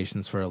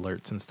notifications for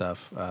alerts and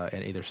stuff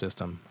in either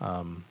system.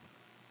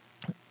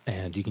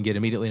 And you can get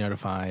immediately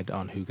notified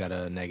on who got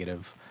a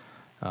negative,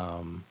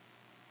 an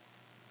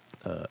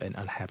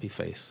unhappy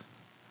face.